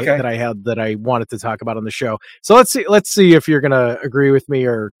that I wanted to talk about on the show. So let's see if you're gonna agree with me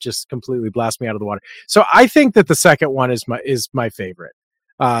or just completely blast me out of the water. So I think that the second one is my favorite.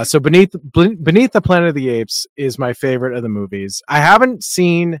 So Beneath the Planet of the Apes is my favorite of the movies. I haven't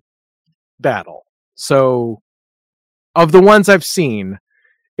seen Battle, so of the ones I've seen,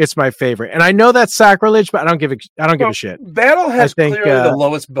 it's my favorite. And I know that's sacrilege, but I don't give a shit. Battle has clearly the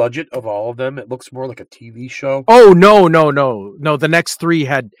lowest budget of all of them. It looks more like a TV show. Oh, no. The next 3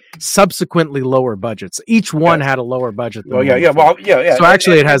 had subsequently lower budgets. Each one had a lower budget. Well, yeah. So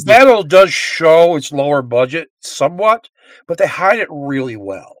actually it has... Battle does show its lower budget somewhat, but they hide it really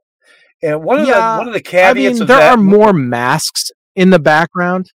well. And one of the caveats of there are more masks in the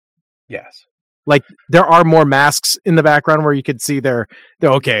background. Yes. Like there are more masks in the background where you could see they're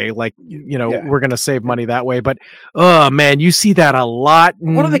okay, like we're gonna save money that way. But oh man, you see that a lot.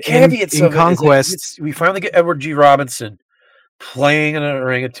 One of the caveats in Conquest, we finally get Edward G. Robinson playing an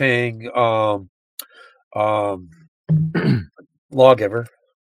orangutan lawgiver.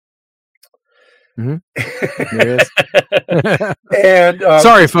 Mm-hmm. There is. And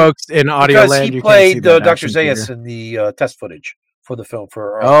sorry, folks, in audio land, he played Dr. Zaius in the test footage for the film.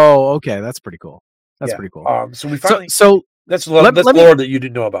 Okay, that's pretty cool. That's pretty cool. So we finally so that's lore that you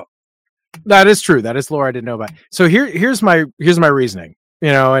didn't know about. That is true. That is lore I didn't know about. So here's my reasoning,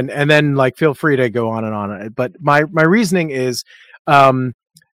 and then like feel free to go on and on. But my reasoning is, the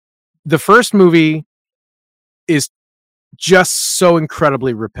first movie is just so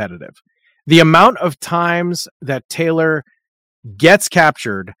incredibly repetitive. The amount of times that Taylor gets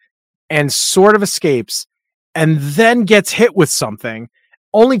captured and sort of escapes and then gets hit with something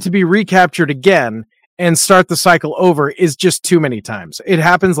only to be recaptured again and start the cycle over is just too many times. It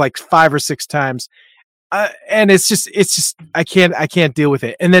happens like 5 or 6 times. And it's just, I can't deal with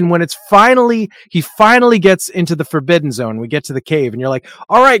it. And then when he finally gets into the forbidden zone, we get to the cave and you're like,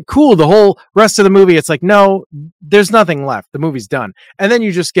 all right, cool. The whole rest of the movie, it's like, no, there's nothing left. The movie's done. And then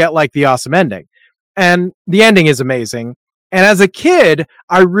you just get like the awesome ending, and the ending is amazing. And as a kid,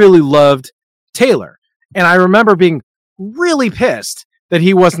 I really loved Taylor. And I remember being really pissed that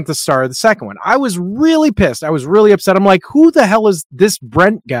he wasn't the star of the second one. I was really pissed. I was really upset. I'm like, who the hell is this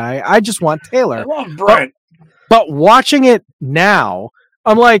Brent guy? I just want Taylor. I love Brent. But watching it now,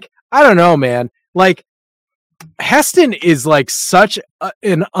 I'm like, I don't know, man. Like, Heston is like such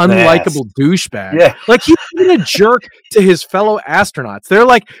an unlikable douchebag. Yeah. Like, he's been a jerk to his fellow astronauts. They're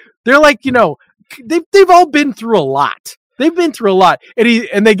like, they've all been through a lot. They've been through a lot.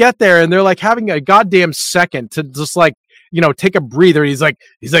 And they get there and they're like having a goddamn second to just like, take a breather. He's like,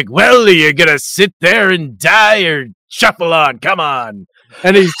 well, you're going to sit there and die or shuffle on. Come on.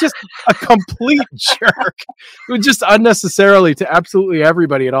 And he's just a complete jerk. Just unnecessarily to absolutely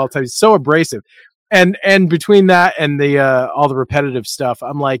everybody at all times. He's so abrasive. And between that and the all the repetitive stuff,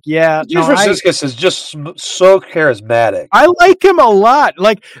 I'm like, yeah. James Franciscus is just so charismatic. I like him a lot.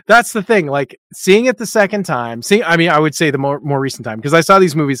 Like, that's the thing. Like, seeing it the second time, I would say the more recent time, because I saw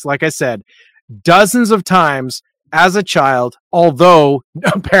these movies, like I said, dozens of times as a child, although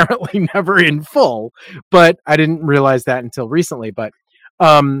apparently never in full, but I didn't realize that until recently. But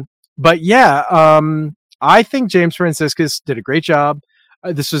yeah, I think James Franciscus did a great job.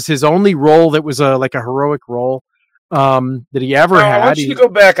 This was his only role that was like a heroic role that he ever had. I want you to go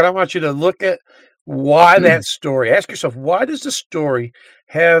back and I want you to look at why that story. Ask yourself, why does the story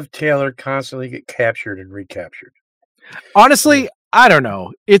have Taylor constantly get captured and recaptured? Honestly, I don't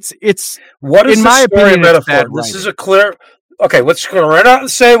know. It's what is in the my story opinion, metaphor? This is a clear. Okay, let's go right out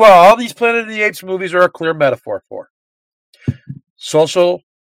and say, well, all these Planet of the Apes movies are a clear metaphor for social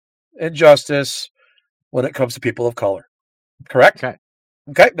injustice when it comes to people of color. Correct?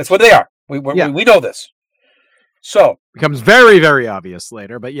 Okay, that's what they are. We know this. So becomes very, very obvious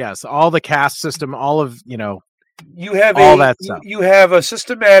later. But yes, all the caste system, all of you have all that stuff. You have a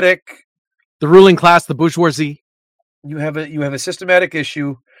systematic, the ruling class, the bourgeoisie. You have a systematic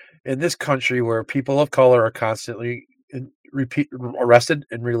issue in this country where people of color are constantly arrested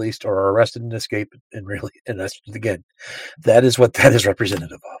and released, or are arrested and escape and arrested again. That is what that is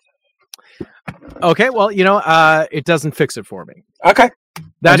representative of. Okay, well, it doesn't fix it for me. Okay,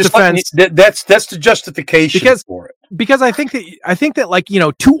 that defense. That's the justification for it. Because I think that like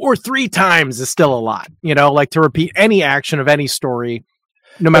 2 or 3 times is still a lot. Like to repeat any action of any story,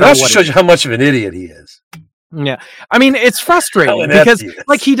 no matter what. It also shows you how much of an idiot he is. Yeah. I mean, it's frustrating because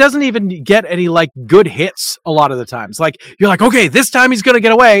like he doesn't even get any like good hits a lot of the times. Like you're like, okay, this time he's going to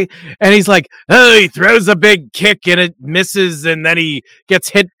get away. And he's like, oh, he throws a big kick and it misses. And then he gets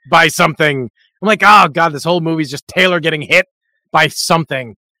hit by something. I'm like, oh God, this whole movie is just Taylor getting hit by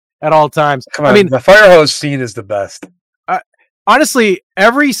something at all times. Come on, I mean, the fire hose scene is the best. Honestly,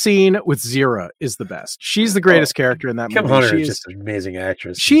 every scene with Zira is the best. She's the greatest character in that movie. Kim Hunter is just an amazing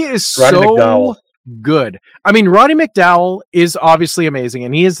actress. She is so good. I mean, Roddy McDowall is obviously amazing,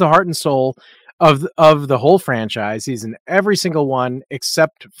 and he is the heart and soul of the whole franchise. He's in every single one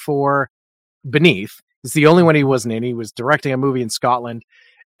except for Beneath. It's the only one he wasn't in. He was directing a movie in Scotland.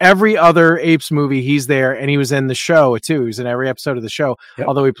 Every other Apes movie, he's there, and he was in the show too. He was in every episode of the show. Yep.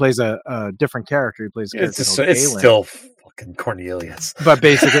 Although he plays a different character. He plays a character it's still fucking Cornelius. But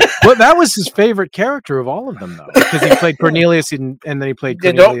basically, well, that was his favorite character of all of them, though, because he played Cornelius and then he played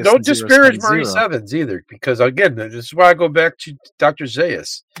Cornelius. Don't disparage Maurice Evans either, because again, this is why I go back to Dr.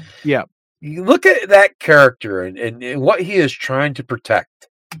 Zayas. Yeah, you look at that character and what he is trying to protect.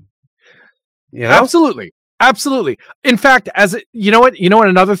 Absolutely. In fact, you know what,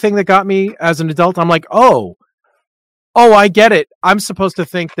 another thing that got me as an adult, I'm like, oh, I get it. I'm supposed to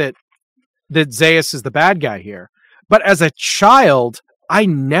think that Zayas is the bad guy here. But as a child, I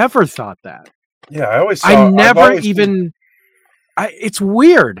never thought that. Yeah, it's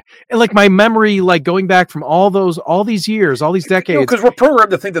weird. And like my memory, like going back from all these years, all these decades. Because we're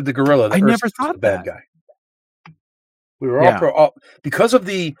programmed to think that the gorilla, I never thought the bad guy. We were all because of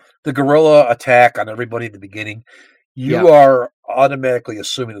the guerrilla attack on everybody at the beginning. You are automatically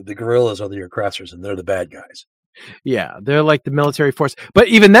assuming that the guerrillas are the aggressors and they're the bad guys. Yeah, they're like the military force. But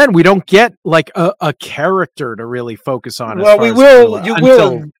even then, we don't get like a character to really focus on. Well, we will. You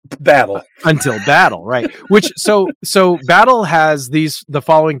will in battle until battle, right? Which so battle has the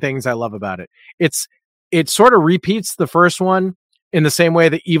following things I love about it. It sort of repeats the first one in the same way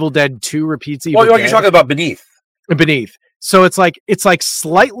that Evil Dead 2 repeats Evil Dead. You're talking about Beneath. So it's like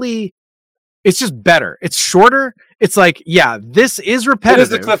slightly. It's just better. It's shorter. It's like, yeah, this is repetitive. It is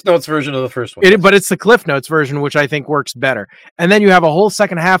the Cliff Notes version of the first one. But it's the Cliff Notes version, which I think works better. And then you have a whole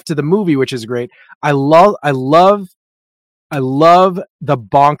second half to the movie, which is great. I love the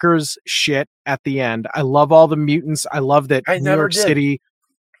bonkers shit at the end. I love all the mutants. I love that New York City.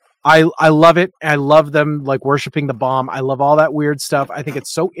 I love it. I love them like worshiping the bomb. I love all that weird stuff. I think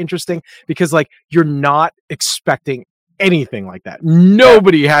it's so interesting because like you're not expecting anything like that.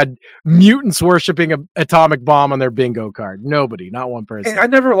 Nobody had mutants worshiping an atomic bomb on their bingo card. Nobody, not one person. And I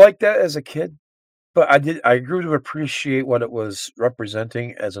never liked that as a kid, but I grew to appreciate what it was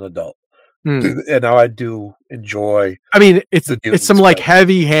representing as an adult. And now I do enjoy. I mean, it's some like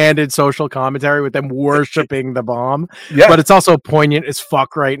heavy-handed social commentary with them worshiping the bomb, but it's also poignant as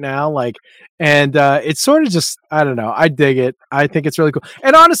fuck right now. Like, and it's sort of just, I don't know. I dig it. I think it's really cool.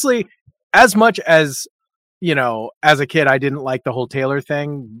 And honestly, as much as as a kid, I didn't like the whole Taylor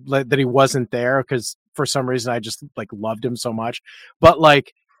thing, that he wasn't there because for some reason I just like loved him so much. But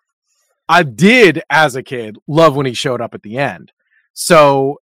like, I did as a kid love when he showed up at the end.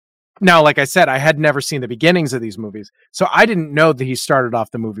 So now, like I said, I had never seen the beginnings of these movies, so I didn't know that he started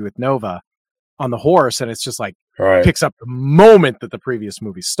off the movie with Nova on the horse, and it's just like picks up the moment that the previous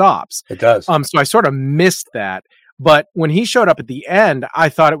movie stops. It does. So I sort of missed that. But when he showed up at the end, I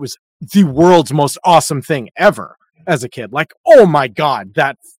thought it was the world's most awesome thing ever as a kid. Like, oh my God,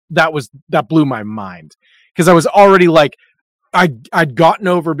 that blew my mind. Because I was already like, I'd gotten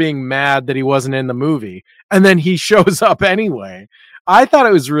over being mad that he wasn't in the movie. And then he shows up anyway. I thought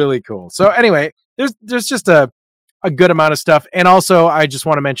it was really cool. So anyway, there's just a good amount of stuff. And also I just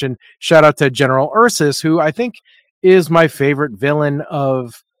want to mention, shout out to General Ursus, who I think is my favorite villain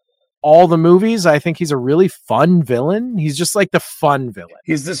of all the movies. I think he's a really fun villain. He's just like the fun villain.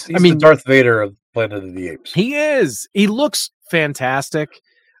 He's the Darth Vader of Planet of the Apes. He is. He looks fantastic.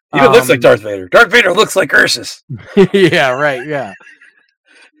 He even looks like Darth Vader. Darth Vader looks like Ursus. Yeah, right. Yeah.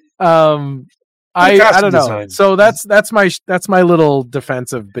 I don't know. Design. So that's my little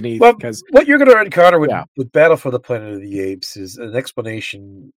defense of Beneath. Well, because what you're going to encounter with Battle for the Planet of the Apes is an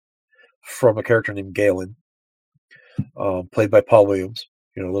explanation from a character named Galen, played by Paul Williams.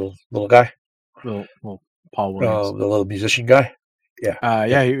 Little guy. Little Paul Williams. The little musician guy.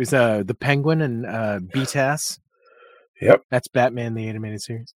 Yeah. He was the Penguin and BTAS. Yep. That's Batman the Animated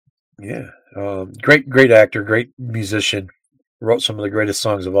Series. Yeah. Great actor, great musician. Wrote some of the greatest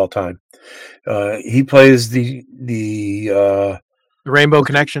songs of all time. He plays the Rainbow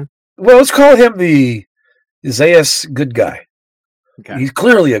Connection. Well, let's call him the Zayas good guy. Okay. He's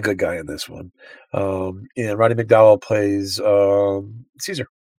clearly a good guy in this one. And Roddy McDowall plays Caesar.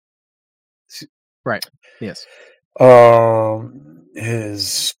 Right. Yes.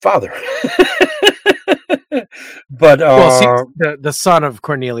 His father. But the son of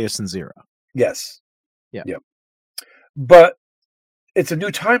Cornelius and Zero. Yes. Yeah. Yep. But it's a new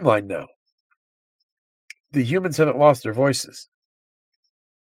timeline now. The humans haven't lost their voices.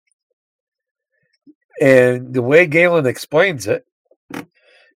 And the way Galen explains it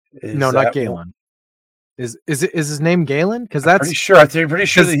is not Galen. Is his name Galen? Because that's I'm pretty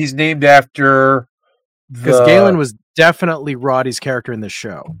sure that he's named after because Galen was definitely Roddy's character in the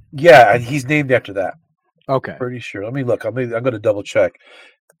show. Yeah, and he's named after that. Okay. Pretty sure. Let me look. I'm going to double check.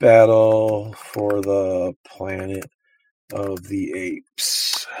 Battle for the Planet of the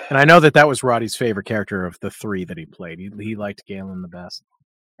Apes. And I know that was Roddy's favorite character of the three that he played. He liked Galen the best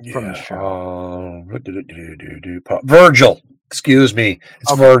from the show. Virgil. Excuse me.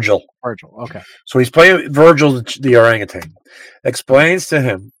 It's Virgil. Virgil. Okay. So he's playing Virgil, the orangutan. Explains to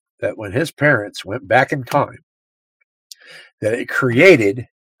him that when his parents went back in time, that it created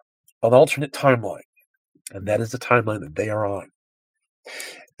an alternate timeline. And that is the timeline that they are on.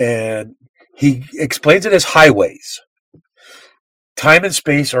 And he explains it as highways. Time and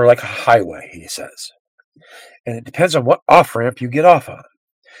space are like a highway, he says. And it depends on what off-ramp you get off on.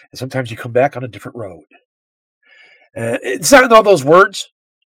 And sometimes you come back on a different road. It's not in all those words,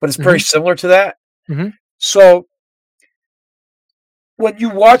 but it's very similar to that. Mm-hmm. So when you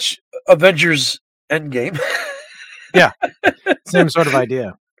watch Avengers Endgame... yeah, same sort of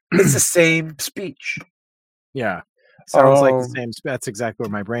idea. It's the same speech. Yeah. Sounds like the same. That's exactly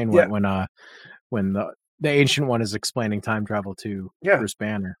where my brain went yeah. when the Ancient One is explaining time travel to Bruce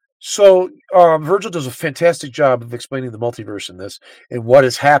Banner. So Virgil does a fantastic job of explaining the multiverse in this, and what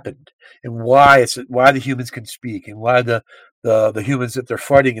has happened, and why the humans can speak, and why the humans that they're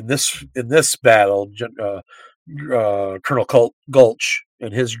fighting in this battle, Colonel Gulch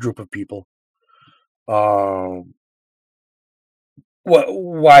and his group of people,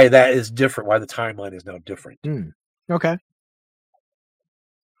 why that is different, why the timeline is now different. Okay,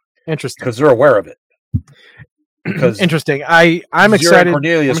 interesting. Because they're aware of it. Because interesting. I'm excited. I'm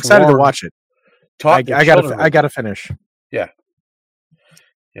excited to watch it. I gotta finish. Yeah.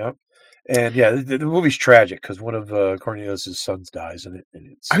 Yep. And yeah, the movie's tragic because one of Cornelius' sons dies in it.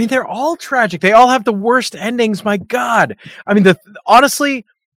 And I mean, they're all tragic. They all have the worst endings. My God. I mean, honestly,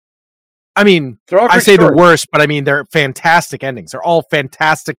 I mean, I say the worst, but I mean, they're fantastic endings. They're all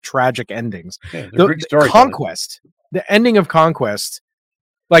fantastic, tragic endings. Yeah, the Conquest, the ending of Conquest,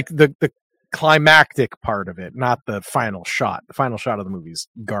 like the climactic part of it, not the final shot. The final shot of the movie's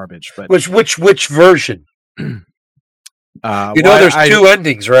garbage. But which version? There's two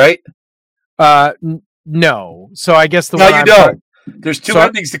endings, right? No. So I guess there's two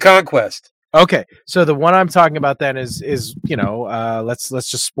endings to Conquest. Okay, so the one I'm talking about then is let's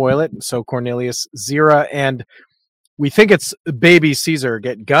just spoil it. So Cornelius, Zira, and we think it's baby Caesar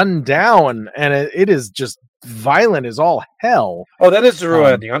get gunned down, and it is just violent as all hell. Oh, that is the real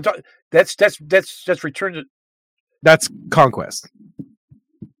ending. I'm talking. That's Return to. That's Conquest,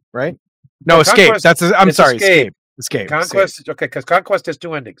 right? No, Escape. I'm sorry, Escape. Conquest. Escape. Okay, because Conquest has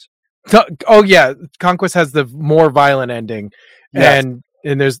two endings. Oh yeah, Conquest has the more violent ending, yes.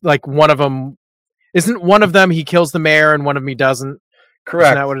 And there's like one of them. Isn't one of them he kills the mayor and one of them he doesn't? Correct.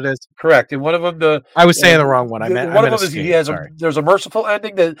 Isn't that what it is? Correct. And one of them I was saying the wrong one. I meant one of them is there's a merciful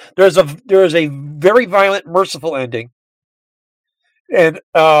ending. There is a very violent merciful ending, and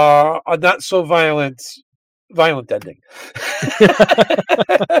a not so violent ending.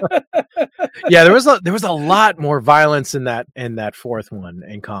 Yeah, there was a lot more violence in that fourth one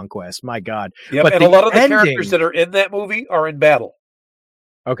in Conquest. My God. Yeah, but a lot of the characters that are in that movie are in battle.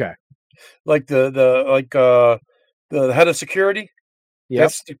 Okay. Like the head of security. Yeah,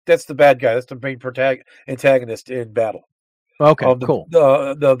 that's the bad guy. That's the main antagonist in battle. Okay, cool.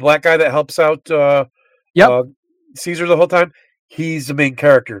 The black guy that helps out Caesar the whole time. He's the main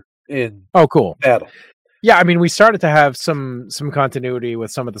character in cool battle. Yeah, I mean, we started to have some continuity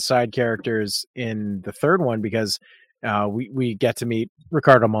with some of the side characters in the third one because we get to meet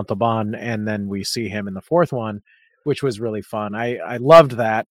Ricardo Montalban, and then we see him in the fourth one, which was really fun. I loved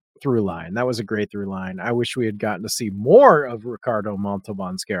that through line. That was a great through line. I wish we had gotten to see more of Ricardo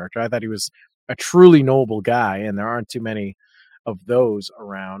Montalban's character. I thought he was a truly noble guy, and there aren't too many of those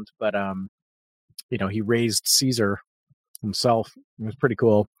around. But he raised Caesar himself. It was pretty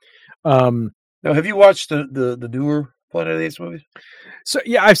cool. Now, have you watched the newer Planet of the Apes movies? So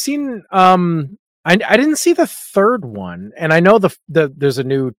yeah, I've seen. I didn't see the third one, and I know there's a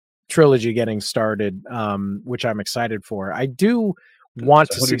new trilogy getting started, which I'm excited for. I do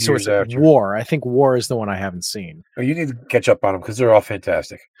want to see. So it's War. I think War is the one I haven't seen. Oh, you need to catch up on them because they're all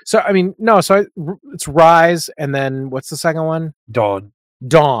fantastic. So I mean, no. So it's Rise, and then what's the second one? Dawn.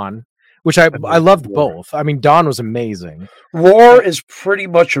 Which I loved both. I mean, Dawn was amazing. War is pretty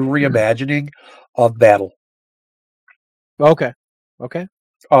much a reimagining of battle. Okay.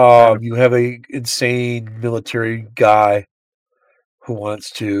 You have a insane military guy who wants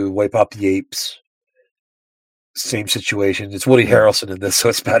to wipe out the apes. Same situation. It's Woody Harrelson in this, so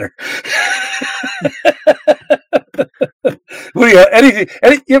it's better.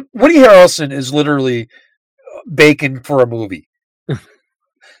 Woody Harrelson is literally bacon for a movie.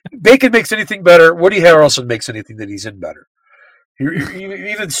 Bacon makes anything better. Woody Harrelson makes anything that he's in better.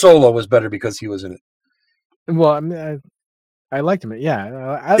 Even Solo was better because he was in it. Well, I mean, I liked him.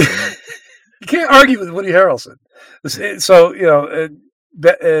 Yeah, you can't argue with Woody Harrelson. So and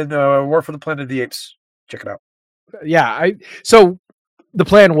War for the Planet of the Apes. Check it out. Yeah, so the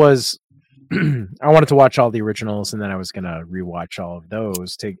plan was I wanted to watch all the originals, and then I was gonna rewatch all of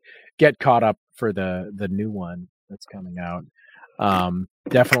those to get caught up for the new one that's coming out.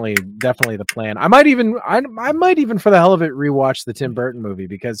 Definitely the plan. I might even for the hell of it rewatch the Tim Burton movie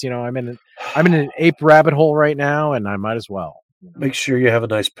because I'm in an ape rabbit hole right now, and I might as well. Make sure you have a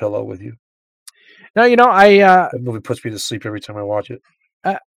nice pillow with you. No, that movie puts me to sleep every time I watch it.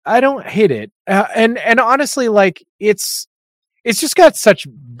 I don't hate it, and honestly, like it's just got such.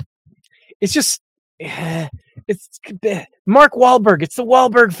 It's just it's Mark Wahlberg. It's the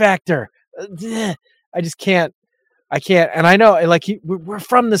Wahlberg factor. I just can't. I can't, and I know, like we're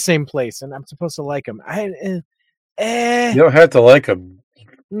from the same place, and I'm supposed to like him. You don't have to like him.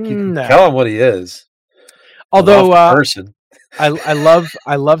 You can No. tell him what he is. Although person. I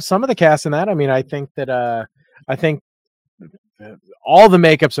love some of the cast in that. I mean, I think all the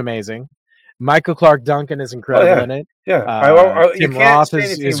makeup's amazing. Michael Clark Duncan is incredible in it. Yeah, Tim Roth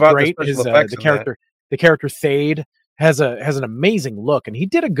is great. The character Thade has an amazing look, and he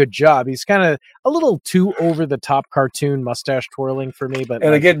did a good job. He's kind of a little too over the top cartoon mustache twirling for me, but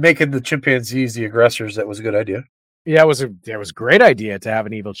again, making the chimpanzees the aggressors, that was a good idea. Yeah, it was a great idea to have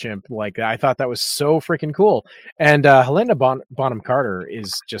an evil chimp. Like, I thought that was so freaking cool. And Helena Bonham Carter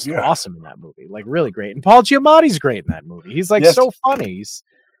is just awesome in that movie. Like, really great. And Paul Giamatti's great in that movie. He's like so funny.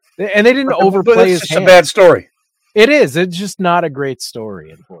 And they didn't overplay his hand. It's a bad story. It is. It's just not a great story,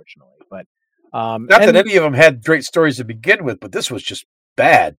 unfortunately. But not that any of them had great stories to begin with, but this was just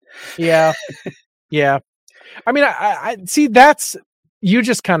bad. Yeah, yeah. I mean, I see. You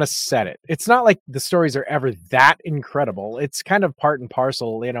just kind of said it. It's not like the stories are ever that incredible. It's kind of part and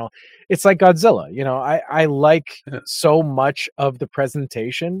parcel, you know. It's like Godzilla, you know. I like so much of the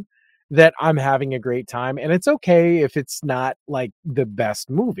presentation that I'm having a great time, and it's okay if it's not like the best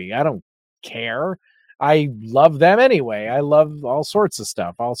movie. I don't care. I love them anyway. I love all sorts of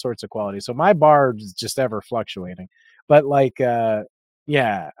stuff, all sorts of quality. So my bar is just ever fluctuating. But like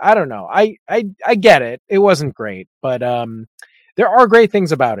yeah, I don't know. I get it. It wasn't great, but there are great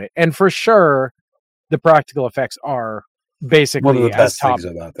things about it, and for sure, the practical effects are basically one of the best things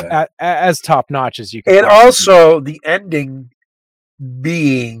about that. As top notch as you can. And also the ending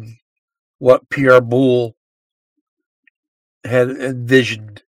being what Pierre Boulle had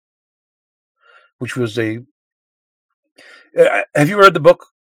envisioned, which was have you read the book?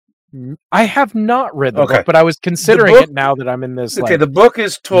 I have not read the book, but I was considering it now that I'm in this. Okay, the book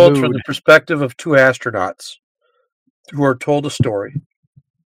is told from the perspective of two astronauts who are told a story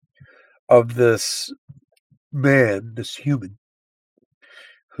of this man, this human,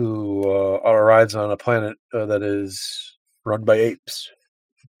 who arrives on a planet that is run by apes.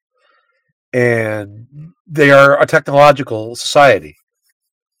 And they are a technological society.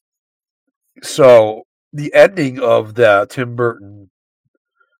 So the ending of the Tim Burton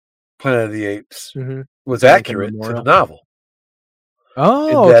Planet of the Apes was accurate to the novel.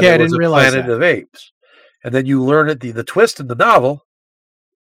 Oh, okay, I didn't realize Planet of Apes. And then you learn the twist in the novel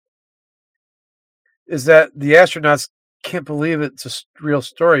is that the astronauts can't believe it's a real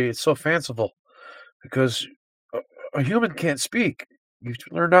story. It's so fanciful because a human can't speak. You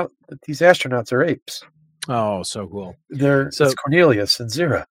learned out that these astronauts are apes. Oh, so cool. It's Cornelius and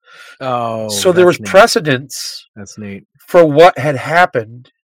Zira. Oh, so there was precedence. That's neat for what had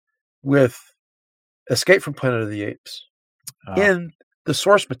happened with Escape from Planet of the Apes in the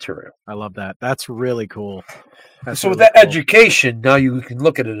source material. I love that. That's really cool. So with that education, now you can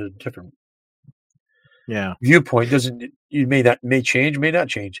look at it in a different viewpoint. May change, may not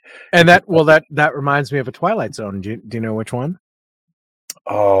change. And that reminds me of a Twilight Zone. Do you know which one?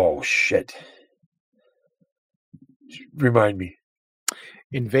 Oh shit! Remind me.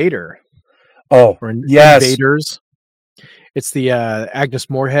 Invader. Oh, yes. Invaders. It's the Agnes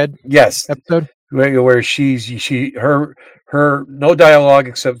Moorehead episode where her no dialogue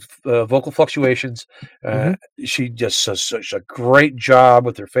except vocal fluctuations. She just does such a great job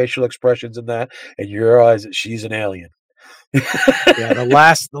with her facial expressions in that, and you realize that she's an alien. Yeah,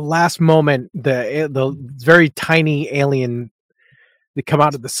 the last moment, the very tiny alien that come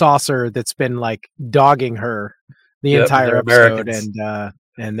out of the saucer that's been like dogging her the entire episode,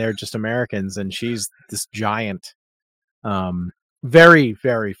 and they're just Americans, and she's this giant. Very,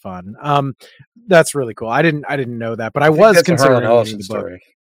 very fun. That's really cool. I didn't know that, but I was considering reading the book.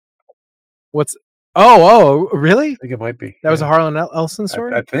 What's? Oh, really? I think it might be. That was a Harlan Ellison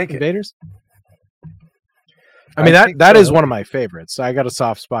story. I think Invaders. I mean that is one of my favorites. I got a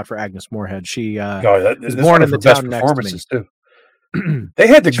soft spot for Agnes Moorehead. She was born in the town next to me. Too. They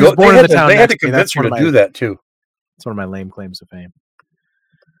had to go. They had to convince her to do that too. It's one of my lame claims to fame.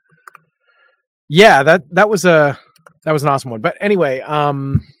 Yeah, that was an awesome one. But anyway,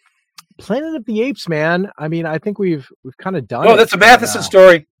 Planet of the Apes, man. I mean, I think we've kind of done. Oh, that's a Matheson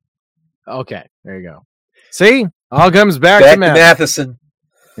story. Okay, there you go. See, all comes back to Matheson.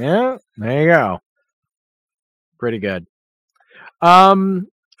 Yeah, there you go. Pretty good. Tommy,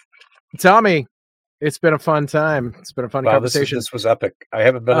 it's been a fun time. It's been a fun conversation. This was epic. I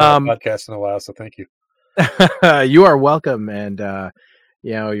haven't been on a podcast in a while, so thank you. You are welcome, and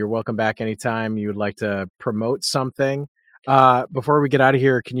you're welcome back anytime you would like to promote something. Before we get out of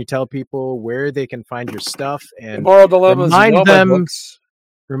here, can you tell people where they can find your stuff and Moral Dilemmas,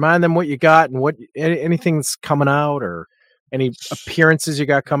 remind them what you got and what anything's coming out or Any appearances you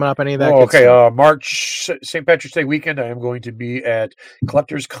got coming up? Any of that? Okay. March St. Patrick's Day weekend, I am going to be at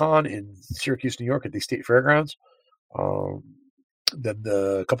Collectors Con in Syracuse, New York, at the State Fairgrounds. Then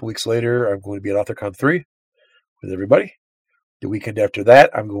a couple weeks later, I'm going to be at AuthorCon 3 with everybody. The weekend after that,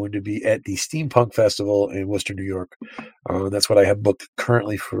 I'm going to be at the Steampunk Festival in Worcester, New York. That's what I have booked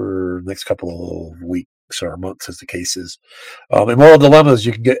currently for the next couple of weeks or months, as the case is. And Moral Dilemmas,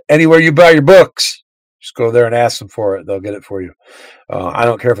 you can get anywhere you buy your books. Just go there and ask them for it. They'll get it for you. I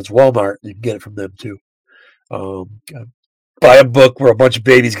don't care if it's Walmart. You can get it from them, too. Buy a book where a bunch of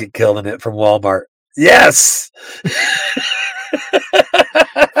babies get killed in it from Walmart. Yes!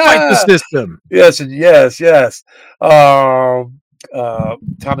 Fight the system. Yes, and yes.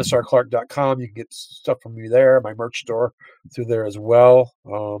 ThomasRClark.com. You can get stuff from me there. My merch store through there as well.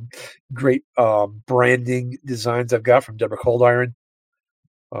 Great branding designs I've got from Deborah Coldiron.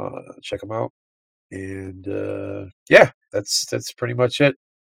 Check them out. And that's pretty much it.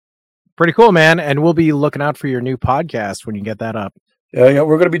 Pretty cool, man. And we'll be looking out for your new podcast when you get that up. Yeah,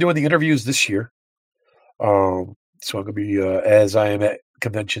 we're going to be doing the interviews this year. So I'm going to be, as I am at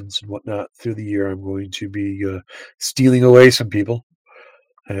conventions and whatnot through the year, I'm going to be stealing away some people,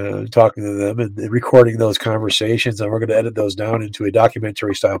 talking to them and recording those conversations. And we're going to edit those down into a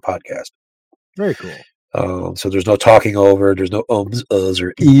documentary style podcast. Very cool. So there's no talking over, there's no ums, uhs,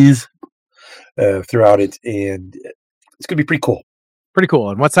 or e's throughout it. And it's going to be pretty cool. Pretty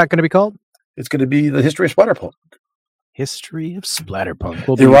cool. And what's that going to be called? It's going to be the history of Splatterpunk. History of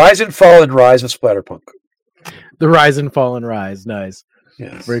Splatterpunk. The rise and fall and rise of Splatterpunk. The rise and fall and rise. Nice.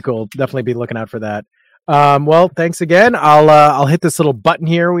 Yes. Very cool. Definitely be looking out for that. Well, thanks again. I'll hit this little button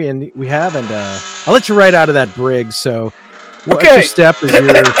here we have, and I'll let you right out of that brig. So, what's your step? Is your...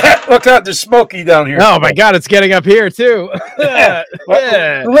 Look out! There's smoky down here. Oh my God! It's getting up here too. Let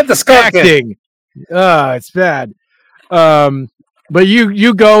the skunk acting. It's bad. But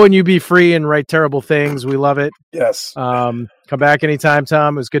you go and you be free and write terrible things. We love it. Yes. Come back anytime,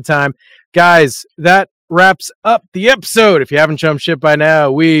 Tom. It was a good time, guys. That wraps up the episode. If you haven't jumped ship by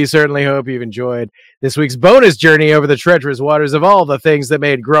now, we certainly hope you've enjoyed this week's bonus journey over the treacherous waters of all the things that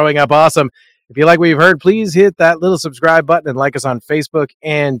made growing up awesome. If you like what you've heard, please hit that little subscribe button and like us on Facebook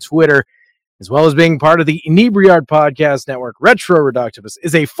and Twitter, as well as being part of the Inebriard Podcast Network. Retro Reductibus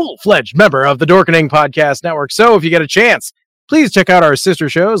is a full-fledged member of the Dorkening Podcast Network, so if you get a chance, please check out our sister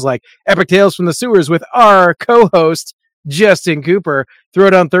shows like Epic Tales from the Sewers with our co-host, Justin Cooper, Throw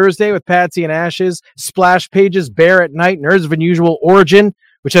It on Thursday with Patsy and Ashes, Splash Pages, Bear at Night, Nerds of Unusual Origin,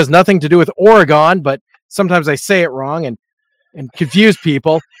 which has nothing to do with Oregon, but sometimes I say it wrong and confuse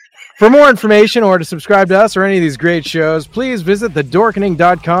people. For more information or to subscribe to us or any of these great shows, please visit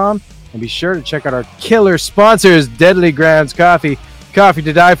thedorkening.com and be sure to check out our killer sponsors, Deadly Grounds Coffee. Coffee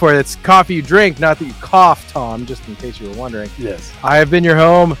to die for. It's coffee you drink, not that you cough, Tom, just in case you were wondering. Yes. I have been your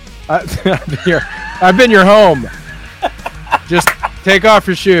home. I've been your home. Just take off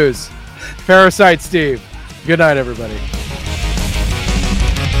your shoes. Parasite Steve. Good night, everybody.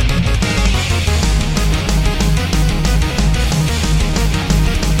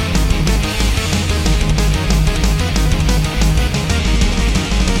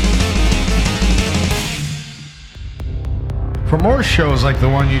 For more shows like the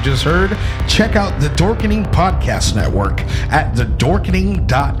one you just heard, check out the Dorkening Podcast Network at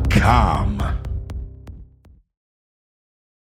thedorkening.com.